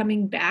week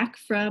coming back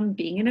from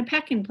being in a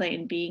pack and play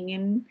and being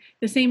in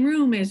the same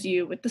room as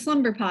you with the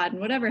slumber pod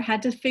and whatever,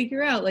 had to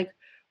figure out like,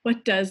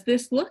 what does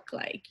this look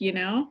like, you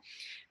know?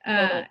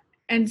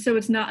 And so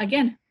it's not,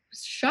 again,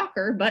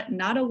 shocker, but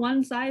not a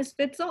one size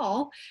fits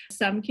all.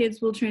 Some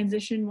kids will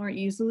transition more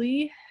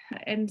easily,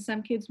 and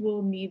some kids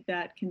will need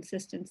that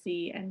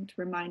consistency and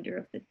reminder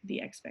of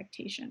the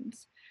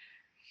expectations.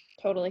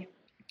 Totally.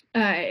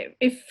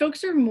 If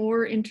folks are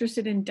more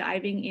interested in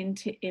diving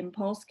into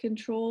impulse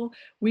control,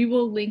 we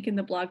will link in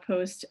the blog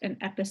post an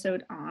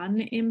episode on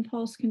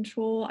impulse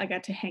control. I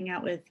got to hang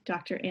out with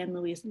Dr. Anne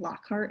Louise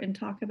Lockhart and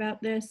talk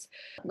about this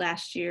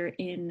last year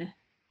in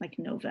like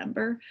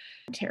November.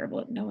 I'm terrible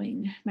at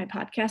knowing my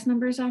podcast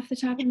numbers off the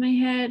top of my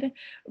head,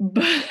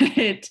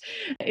 but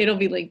it'll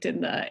be linked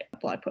in the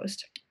blog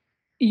post.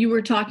 You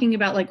were talking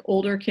about like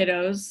older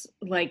kiddos,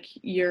 like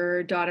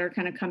your daughter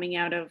kind of coming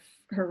out of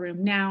her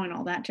room now and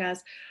all that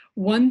jazz.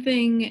 One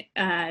thing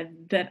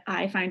that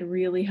I find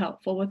really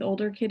helpful with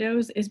older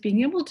kiddos is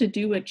being able to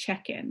do a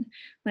check-in.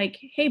 Like,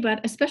 hey,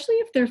 bud, especially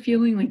if they're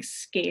feeling like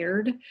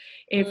scared,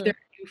 if there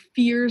are new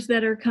fears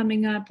that are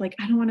coming up, like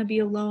I don't want to be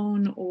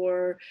alone,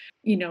 or,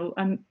 you know,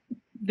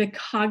 the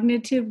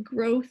cognitive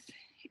growth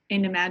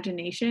and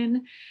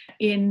imagination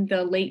in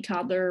the late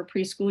toddler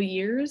preschool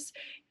years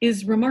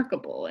is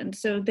remarkable. And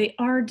so they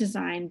are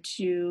designed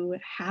to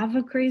have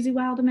a crazy,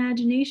 wild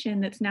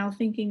imagination that's now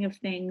thinking of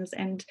things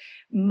and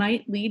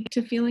might lead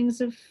to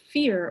feelings of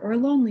fear or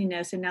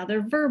loneliness. And now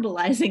they're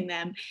verbalizing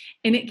them.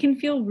 And it can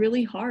feel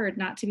really hard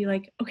not to be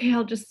like, okay,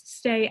 I'll just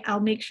stay. I'll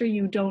make sure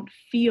you don't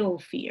feel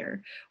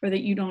fear or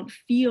that you don't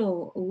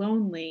feel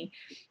lonely.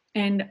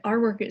 And our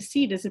work at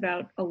Seed is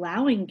about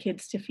allowing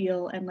kids to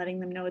feel and letting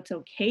them know it's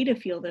okay to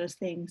feel those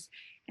things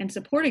and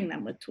supporting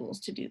them with tools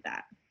to do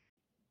that.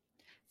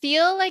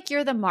 Feel like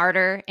you're the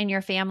martyr in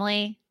your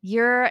family?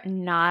 You're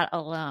not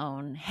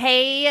alone.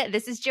 Hey,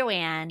 this is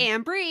Joanne.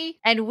 And Bree.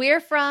 And we're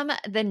from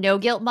the No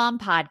Guilt Mom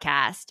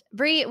podcast.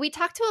 Bree, we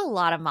talk to a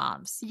lot of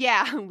moms.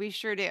 Yeah, we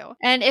sure do.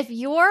 And if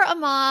you're a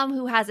mom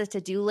who has a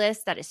to-do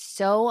list that is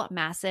so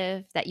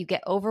massive that you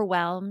get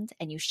overwhelmed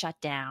and you shut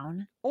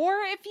down, or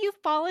if you've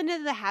fallen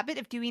into the habit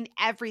of doing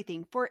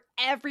everything for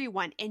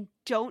everyone and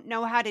don't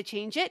know how to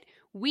change it,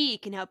 we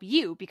can help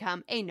you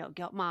become a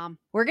no-guilt mom.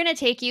 we're going to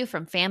take you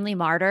from family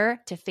martyr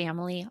to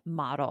family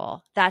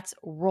model. That's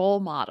role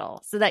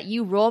model, so that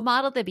you role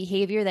model the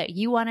behavior that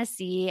you want to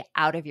see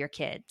out of your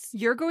kids.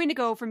 You're going to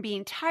go from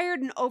being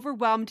tired and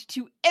overwhelmed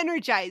to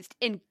energized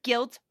and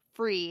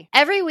guilt-free.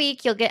 Every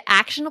week, you'll get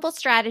actionable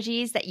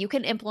strategies that you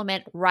can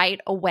implement right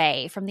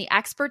away from the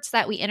experts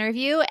that we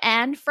interview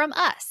and from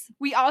us.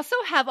 We also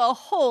have a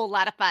whole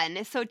lot of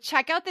fun, so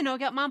check out the No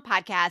Guilt Mom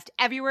podcast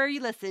everywhere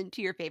you listen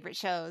to your favorite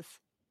shows.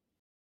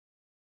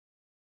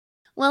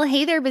 Well,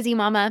 hey there, busy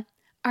mama.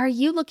 Are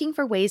you looking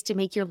for ways to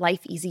make your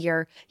life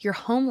easier, your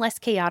home less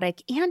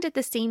chaotic, and at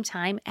the same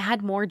time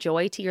add more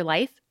joy to your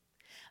life?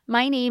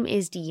 My name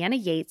is Deanna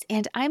Yates,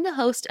 and I'm the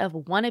host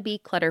of Wanna Be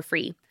Clutter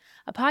Free,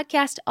 a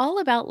podcast all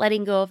about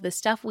letting go of the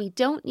stuff we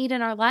don't need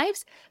in our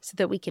lives so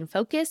that we can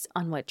focus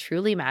on what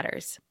truly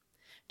matters.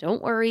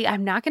 Don't worry,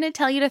 I'm not going to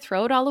tell you to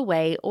throw it all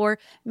away or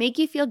make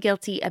you feel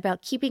guilty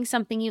about keeping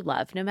something you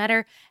love, no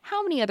matter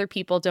how many other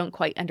people don't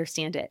quite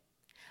understand it.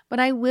 But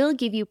I will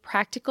give you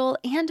practical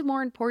and,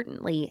 more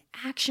importantly,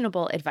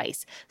 actionable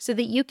advice so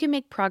that you can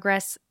make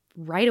progress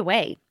right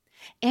away.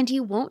 And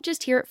you won't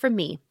just hear it from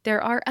me.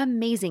 There are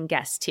amazing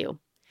guests too.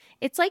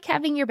 It's like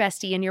having your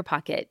bestie in your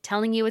pocket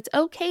telling you it's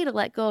okay to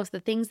let go of the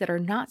things that are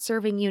not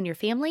serving you and your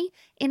family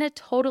in a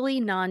totally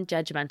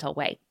non-judgmental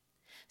way.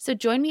 So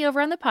join me over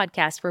on the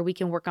podcast where we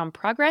can work on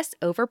progress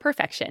over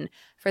perfection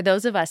for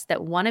those of us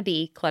that want to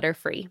be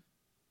clutter-free.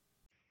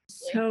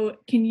 So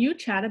can you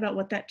chat about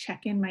what that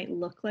check-in might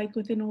look like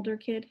with an older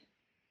kid?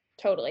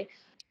 Totally.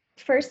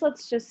 First,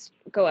 let's just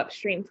go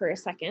upstream for a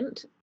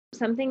second.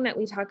 Something that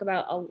we talk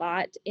about a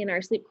lot in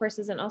our sleep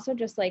courses and also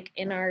just like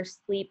in our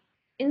sleep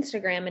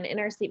Instagram and in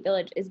our sleep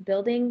village is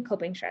building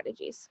coping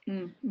strategies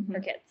for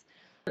kids.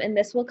 And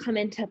this will come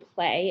into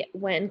play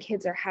when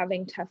kids are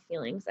having tough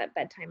feelings at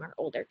bedtime, our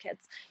older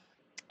kids.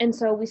 And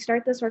so we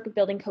start this work of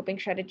building coping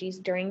strategies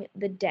during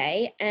the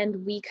day,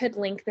 and we could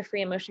link the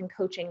free emotion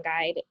coaching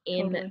guide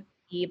in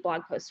the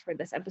blog post for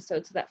this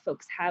episode so that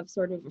folks have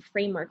sort of a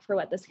framework for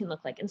what this can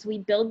look like. And so we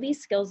build these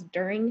skills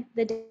during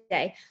the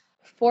day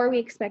before we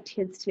expect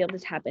kids to be able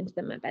to tap into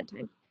them at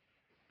bedtime.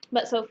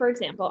 But so, for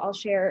example, I'll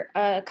share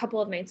a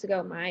couple of nights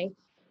ago, my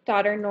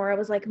daughter, Nora,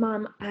 was like,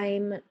 Mom,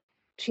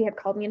 she had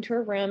called me into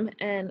her room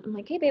and I'm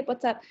like, hey, babe,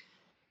 what's up?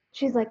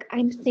 She's like,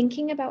 I'm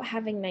thinking about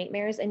having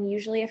nightmares. And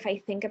usually if I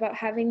think about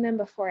having them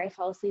before I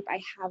fall asleep,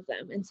 I have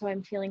them. And so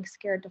I'm feeling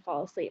scared to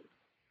fall asleep.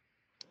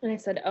 And I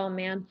said, oh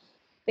man,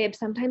 babe,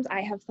 sometimes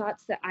I have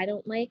thoughts that I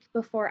don't like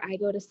before I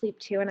go to sleep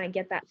too. And I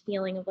get that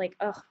feeling of like,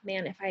 oh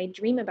man, if I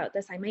dream about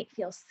this, I might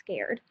feel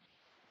scared.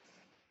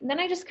 And then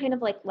I just kind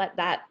of like let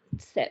that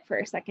sit for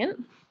a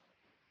second.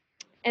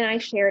 And I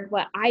shared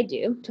what I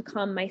do to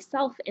calm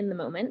myself in the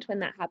moment when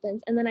that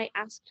happens. And then I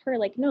asked her,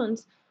 like,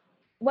 Nones,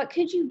 what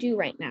could you do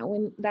right now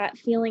when that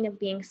feeling of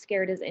being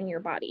scared is in your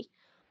body?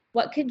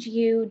 What could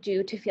you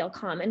do to feel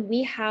calm? And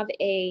we have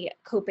a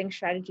coping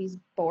strategies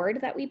board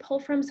that we pull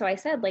from. So I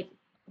said, like,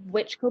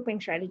 which coping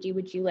strategy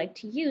would you like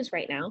to use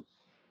right now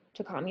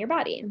to calm your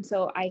body? And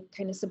so I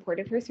kind of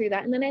supported her through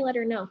that. And then I let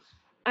her know,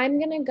 I'm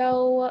going to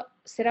go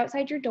sit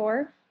outside your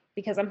door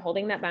because I'm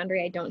holding that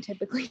boundary. I don't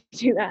typically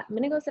do that. I'm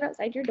going to go sit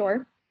outside your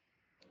door.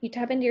 You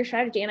tap into your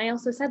strategy. And I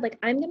also said, like,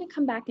 I'm going to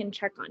come back and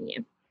check on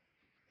you.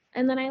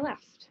 And then I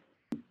left.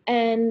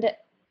 And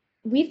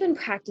we've been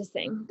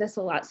practicing this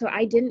a lot. So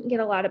I didn't get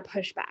a lot of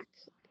pushback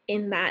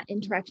in that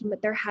interaction,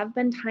 but there have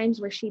been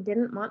times where she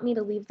didn't want me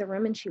to leave the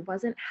room and she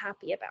wasn't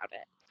happy about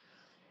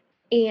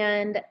it.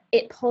 And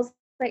it pulls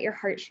at your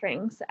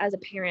heartstrings as a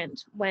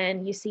parent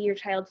when you see your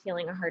child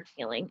feeling a hard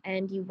feeling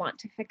and you want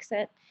to fix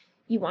it.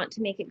 You want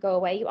to make it go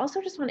away. You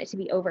also just want it to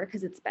be over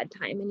because it's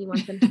bedtime and you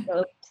want them to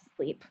go to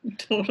sleep.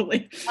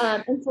 Totally.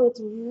 And so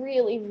it's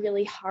really,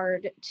 really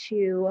hard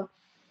to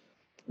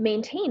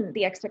maintain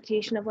the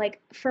expectation of, like,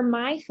 for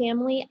my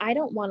family, I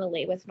don't want to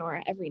lay with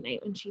Nora every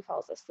night when she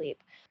falls asleep.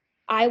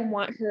 I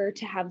want her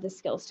to have the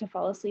skills to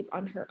fall asleep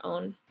on her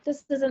own.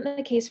 This isn't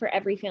the case for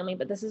every family,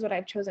 but this is what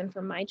I've chosen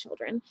for my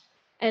children.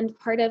 And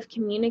part of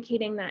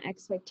communicating that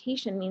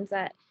expectation means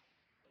that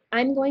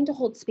I'm going to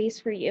hold space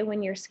for you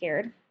when you're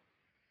scared.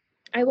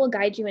 I will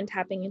guide you in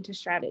tapping into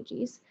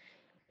strategies.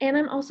 And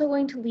I'm also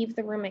going to leave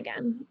the room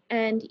again.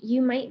 And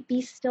you might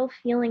be still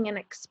feeling and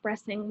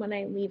expressing when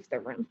I leave the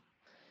room.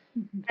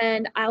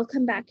 And I'll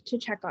come back to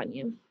check on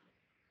you.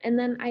 And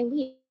then I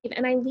leave.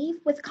 And I leave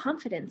with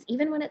confidence,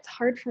 even when it's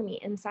hard for me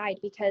inside,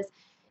 because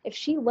if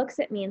she looks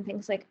at me and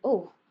thinks like,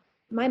 oh,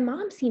 my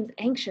mom seems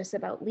anxious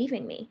about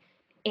leaving me,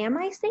 am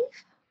I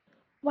safe?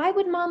 Why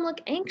would mom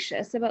look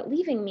anxious about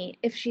leaving me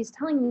if she's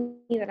telling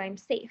me that I'm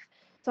safe?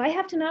 So I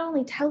have to not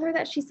only tell her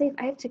that she's safe,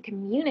 I have to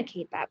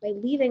communicate that by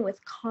leaving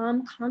with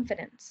calm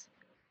confidence.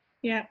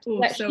 Yeah. So Ooh,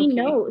 that so she key.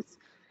 knows,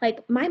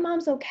 like, my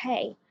mom's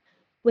okay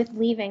with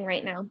leaving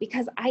right now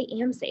because I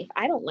am safe.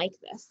 I don't like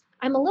this.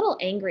 I'm a little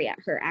angry at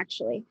her,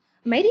 actually.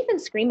 I might even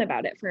scream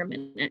about it for a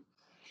minute.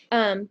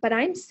 But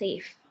I'm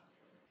safe.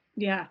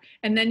 Yeah.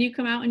 And then you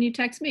come out and you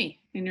text me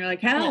and you're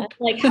like, help.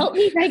 Yeah, like, help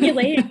me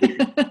regulate.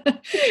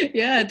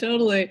 Yeah,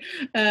 totally.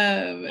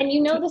 And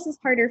you know, this is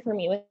harder for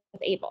me with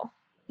Abel.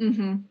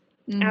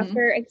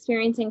 After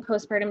experiencing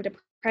postpartum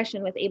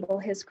depression with Abel,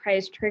 his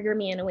cries trigger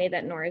me in a way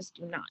that Nora's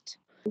do not.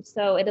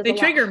 So it is They a lot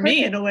trigger harder.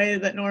 me in a way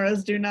that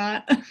Nora's do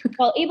not.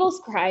 Well, Abel's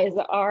cries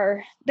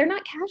they're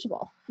not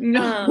casual.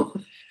 No.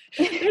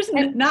 There's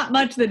not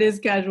much that is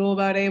casual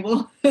about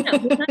Abel. No,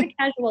 he's not a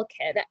casual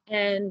kid.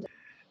 And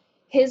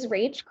his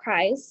rage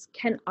cries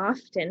can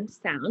often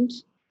sound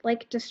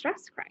like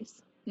distress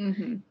cries.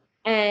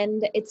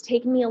 And it's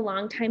taken me a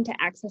long time to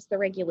access the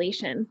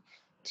regulation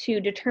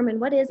to determine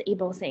what is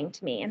Abel saying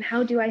to me and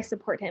how do I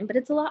support him. But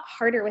it's a lot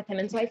harder with him.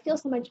 And so I feel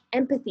so much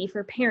empathy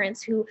for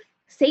parents who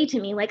say to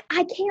me, like,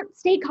 I can't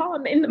stay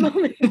calm in the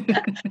moment.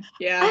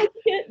 Yeah. I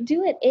can't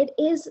do it. It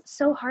is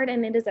so hard,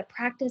 and it is a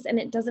practice, and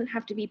it doesn't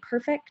have to be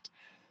perfect.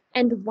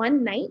 And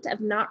one night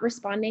of not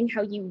responding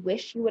how you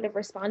wish you would have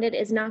responded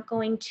is not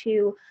going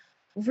to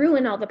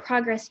ruin all the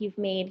progress you've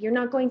made. You're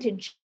not going to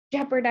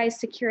jeopardize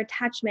secure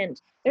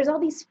attachment. There's all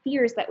these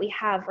fears that we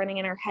have running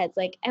in our heads.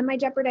 Like, am I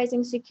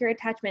jeopardizing secure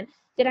attachment?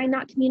 Did I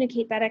not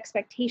communicate that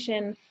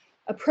expectation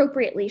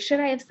appropriately? Should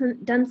I have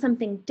done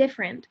something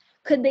different?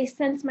 Could they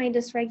sense my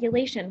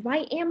dysregulation?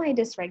 Why am I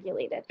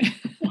dysregulated?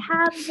 We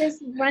have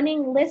this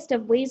running list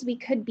of ways we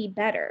could be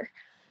better.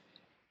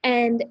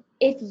 And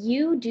if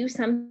you do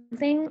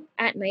something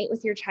at night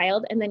with your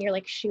child and then you're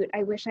like, shoot,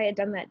 I wish I had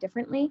done that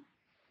differently,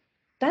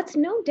 that's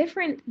no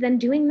different than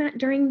doing that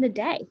during the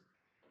day.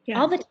 Yeah.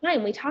 All the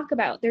time we talk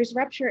about there's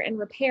rupture and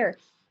repair.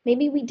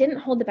 Maybe we didn't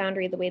hold the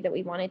boundary the way that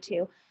we wanted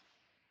to.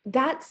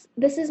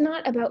 This is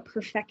not about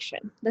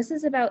perfection. This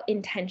is about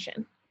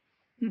intention.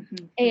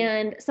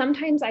 And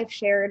sometimes I've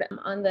shared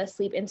on the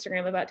Sleep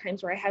Instagram about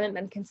times where I haven't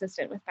been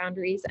consistent with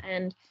boundaries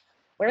and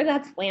where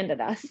that's landed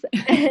us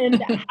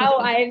and how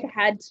I've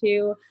had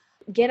to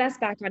get us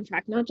back on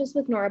track, not just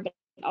with Nora, but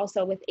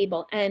also with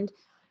Abel. And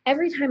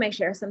every time I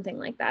share something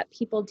like that,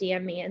 people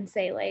DM me and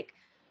say, like,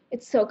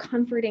 it's so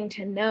comforting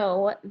to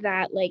know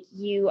that, like,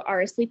 you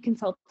are a sleep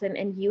consultant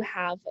and you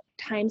have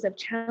times of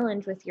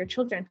challenge with your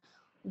children.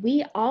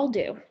 We all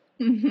do.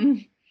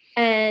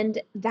 And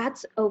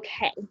that's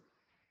okay.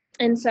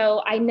 And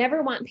so I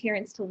never want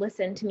parents to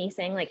listen to me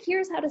saying, like,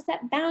 here's how to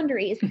set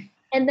boundaries,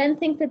 and then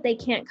think that they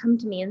can't come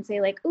to me and say,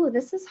 like, oh,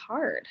 this is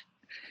hard.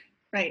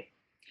 Right.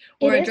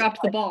 Or I dropped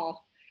the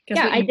ball.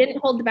 Yeah, I didn't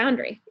hold the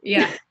boundary.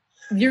 Yeah.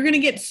 You're going to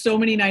get so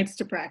many nights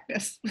to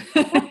practice.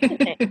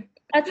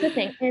 That's the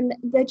thing. And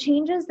the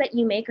changes that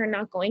you make are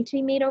not going to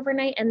be made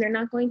overnight, and you're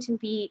not going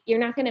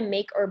to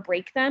make or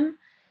break them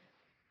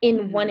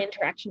in one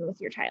interaction with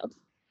your child.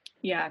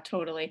 Yeah,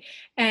 totally.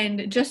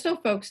 And just so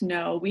folks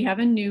know, we have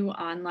a new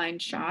online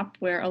shop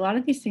where a lot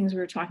of these things we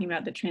were talking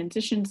about, the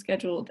transition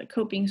schedule, the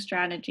coping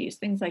strategies,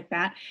 things like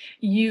that,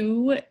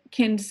 you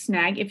can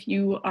snag if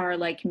you are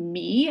like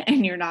me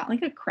and you're not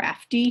like a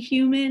crafty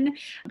human,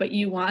 but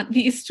you want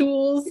these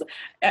tools.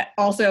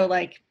 Also,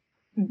 like,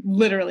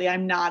 literally,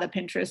 I'm not a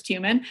Pinterest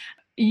human.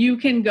 You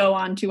can go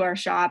onto our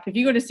shop. If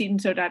you go to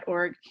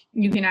seedandsow.org,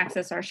 you can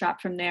access our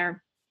shop from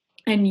there.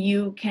 And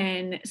you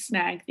can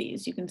snag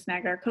these. You can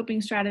snag our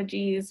coping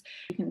strategies.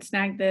 You can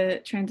snag the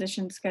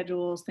transition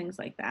schedules, things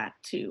like that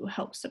to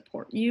help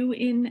support you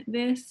in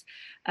this.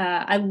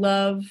 I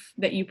love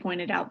that you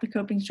pointed out the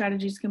coping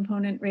strategies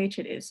component, Rach.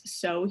 It is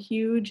so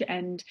huge,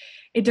 and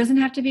it doesn't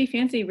have to be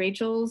fancy.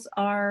 Rachel's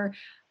are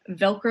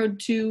Velcroed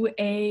to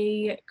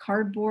a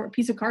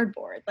piece of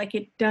cardboard. Like,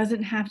 it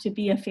doesn't have to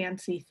be a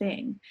fancy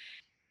thing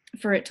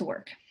for it to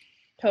work.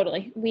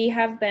 Totally. We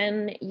have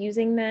been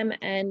using them,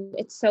 and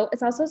it's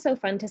also so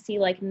fun to see,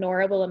 like,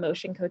 Nora will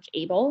emotion coach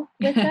Abel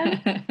with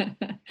them.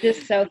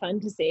 Just so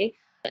fun to see.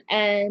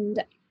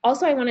 And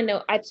also, I want to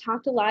know, I've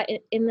talked a lot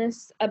in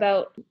this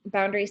about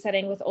boundary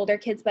setting with older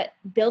kids, but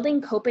building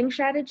coping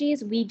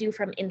strategies we do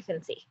from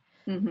infancy.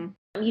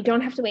 You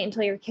don't have to wait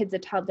until your kid's a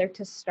toddler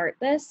to start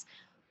this.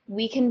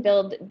 We can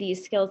build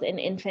these skills in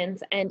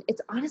infants, and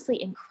it's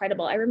honestly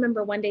incredible. I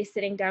remember one day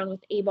sitting down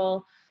with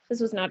Abel. This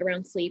was not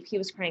around sleep. He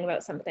was crying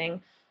about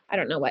something. I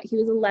don't know what. He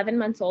was 11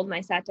 months old, and I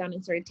sat down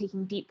and started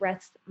taking deep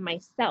breaths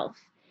myself,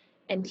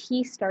 and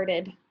he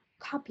started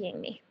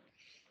copying me.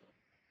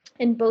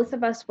 And both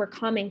of us were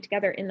calming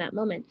together in that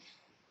moment.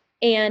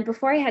 And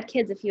before I had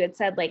kids, if you had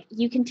said, like,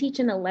 you can teach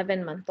an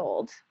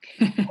 11-month-old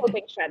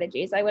coping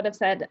strategies, I would have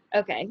said,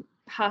 okay,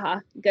 haha,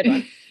 good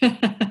one.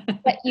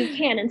 But you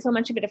can, and so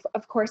much of it,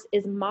 of course,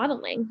 is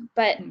modeling.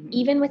 But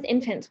even with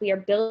infants, we are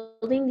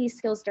building these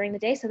skills during the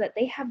day so that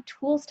they have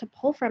tools to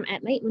pull from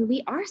at night when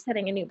we are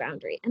setting a new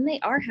boundary and they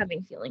are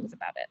having feelings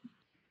about it.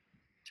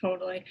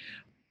 Totally.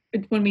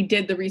 When we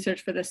did the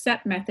research for the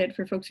SEP method,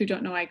 for folks who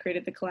don't know, I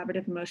created the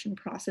collaborative emotion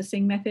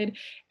processing method,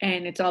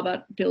 and it's all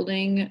about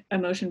building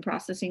emotion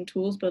processing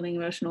tools, building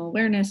emotional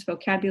awareness,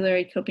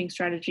 vocabulary, coping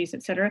strategies,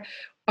 etc.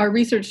 Our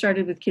research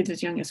started with kids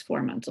as young as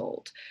 4 months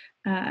old.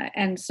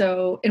 And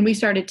we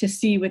started to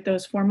see with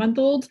those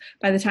 4-month-olds,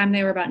 by the time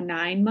they were about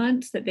 9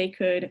 months, that they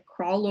could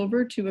crawl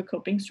over to a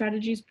coping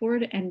strategies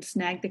board and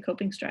snag the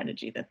coping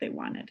strategy that they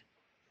wanted.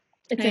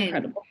 It's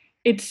incredible.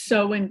 It's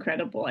so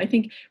incredible. I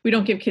think we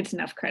don't give kids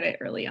enough credit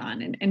early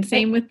on. And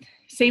same with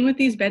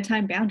these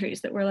bedtime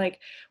boundaries, that we're like,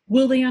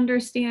 will they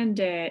understand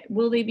it?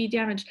 Will they be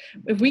damaged?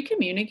 If we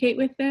communicate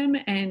with them,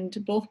 and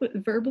both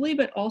verbally,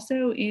 but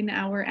also in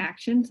our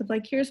actions of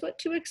like, here's what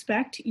to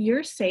expect.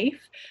 You're safe.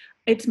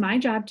 It's my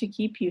job to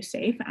keep you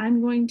safe.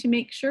 I'm going to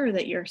make sure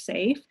that you're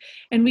safe.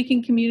 And we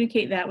can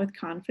communicate that with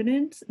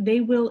confidence.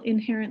 They will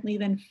inherently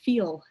then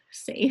feel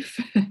safe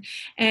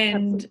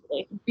and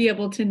Absolutely. be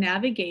able to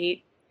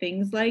navigate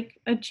things like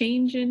a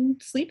change in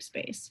sleep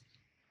space.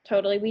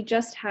 Totally. We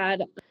just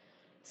had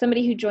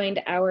somebody who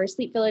joined our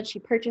sleep village. She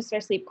purchased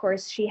our sleep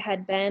course. She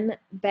had been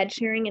bed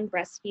sharing and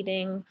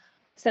breastfeeding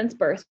since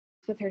birth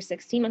with her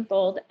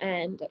 16-month-old,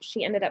 and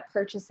she ended up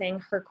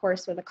purchasing her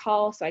course with a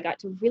call. So I got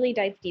to really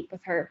dive deep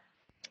with her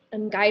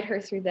and guide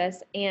her through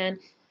this. And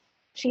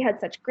she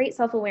had such great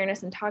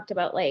self-awareness and talked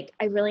about, like,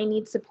 I really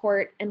need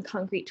support and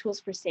concrete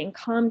tools for staying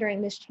calm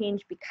during this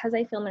change because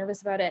I feel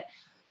nervous about it.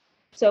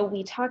 So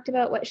we talked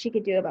about what she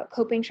could do about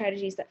coping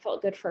strategies that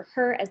felt good for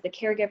her as the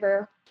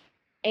caregiver.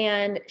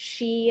 And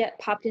she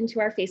popped into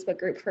our Facebook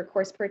group for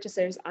course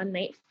purchasers on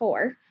night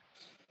 4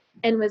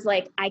 and was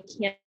like, I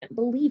can't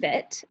believe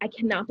it. I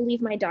cannot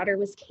believe my daughter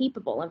was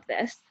capable of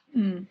this.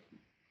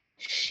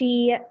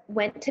 She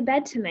went to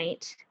bed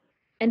tonight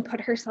and put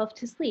herself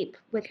to sleep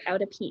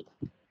without a peep.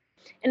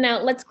 And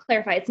now let's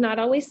clarify, it's not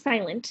always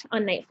silent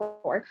on night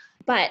 4,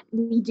 but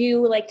we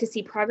do like to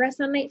see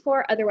progress on night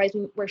 4. Otherwise,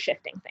 we're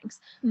shifting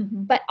things.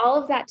 But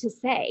all of that to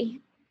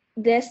say,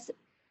 this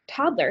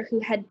toddler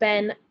who had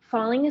been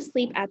falling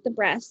asleep at the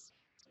breast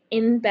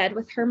in bed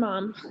with her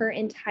mom her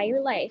entire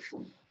life,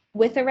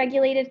 with a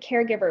regulated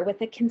caregiver,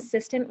 with a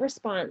consistent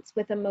response,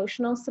 with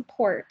emotional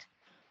support,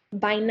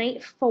 by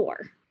night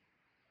 4,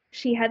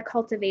 she had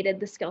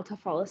cultivated the skill to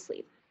fall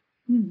asleep.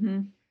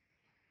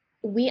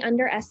 We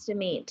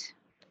underestimate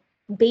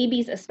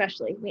babies,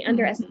 especially. We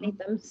underestimate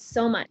them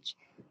so much.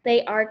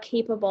 They are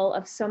capable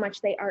of so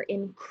much. They are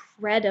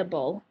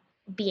incredible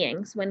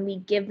beings when we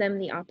give them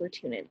the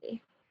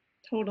opportunity.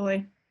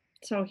 Totally.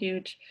 So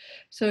huge.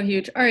 So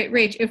huge. All right,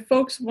 Rach, if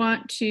folks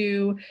want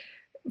to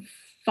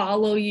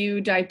follow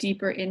you, dive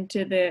deeper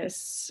into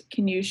this,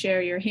 can you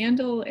share your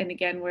handle and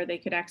again where they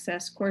could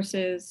access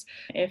courses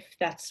if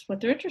that's what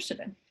they're interested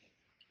in?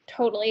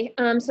 Totally.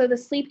 So the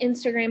sleep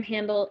Instagram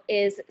handle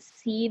is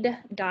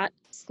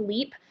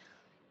seed.sleep.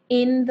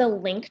 In the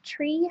link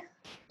tree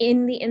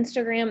in the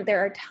Instagram,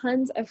 there are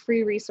tons of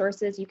free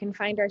resources. You can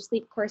find our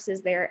sleep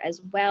courses there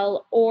as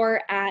well,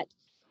 or at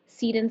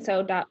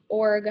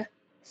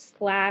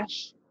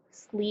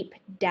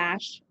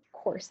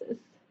seedandso.org/sleep-courses.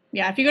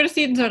 Yeah, if you go to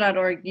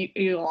seedandso.org,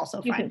 you'll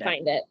also find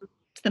it.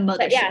 It's the mothership.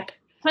 But yeah,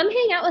 come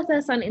hang out with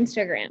us on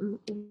Instagram.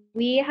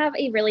 We have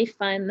a really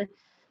fun,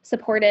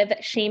 supportive,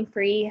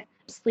 shame-free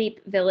sleep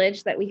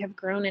village that we have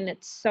grown, and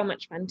it's so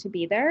much fun to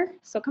be there.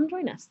 So come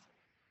join us.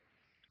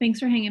 Thanks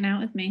for hanging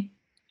out with me.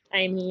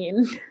 I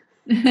mean,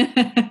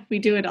 we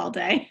do it all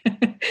day.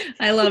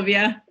 I love you.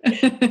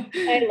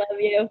 I love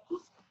you.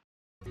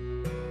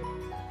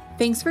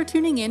 Thanks for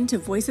tuning in to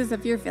Voices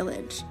of Your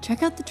Village.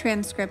 Check out the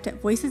transcript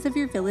at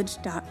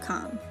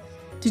voicesofyourvillage.com.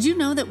 Did you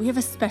know that we have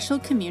a special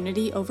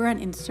community over on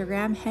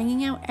Instagram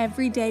hanging out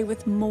every day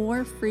with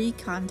more free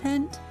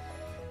content?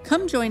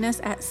 Come join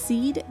us at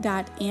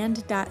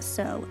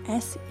seed.and.so,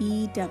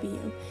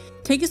 SEW.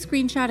 Take a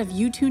screenshot of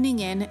you tuning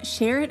in,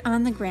 share it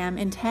on the gram,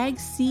 and tag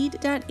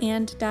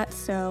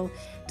seed.and.so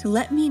to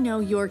let me know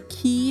your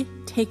key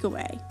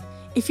takeaway.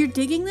 If you're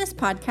digging this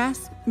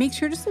podcast, make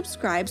sure to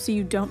subscribe so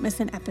you don't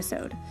miss an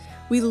episode.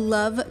 We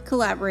love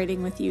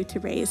collaborating with you to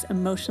raise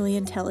emotionally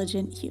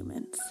intelligent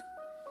humans.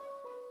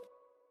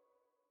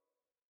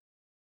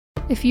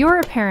 If you're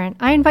a parent,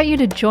 I invite you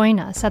to join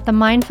us at the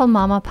Mindful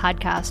Mama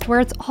podcast, where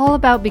it's all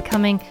about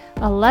becoming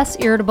a less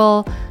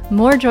irritable,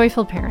 more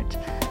joyful parent.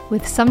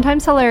 With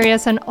sometimes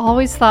hilarious and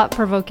always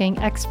thought-provoking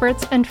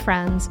experts and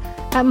friends,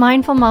 at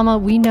Mindful Mama,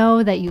 we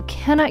know that you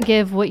cannot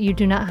give what you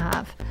do not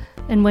have.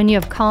 And when you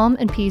have calm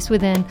and peace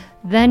within,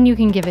 then you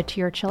can give it to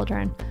your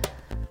children.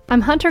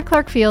 I'm Hunter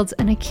Clark Fields,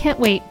 and I can't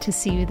wait to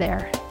see you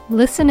there.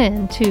 Listen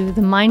in to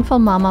the Mindful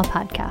Mama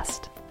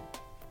podcast.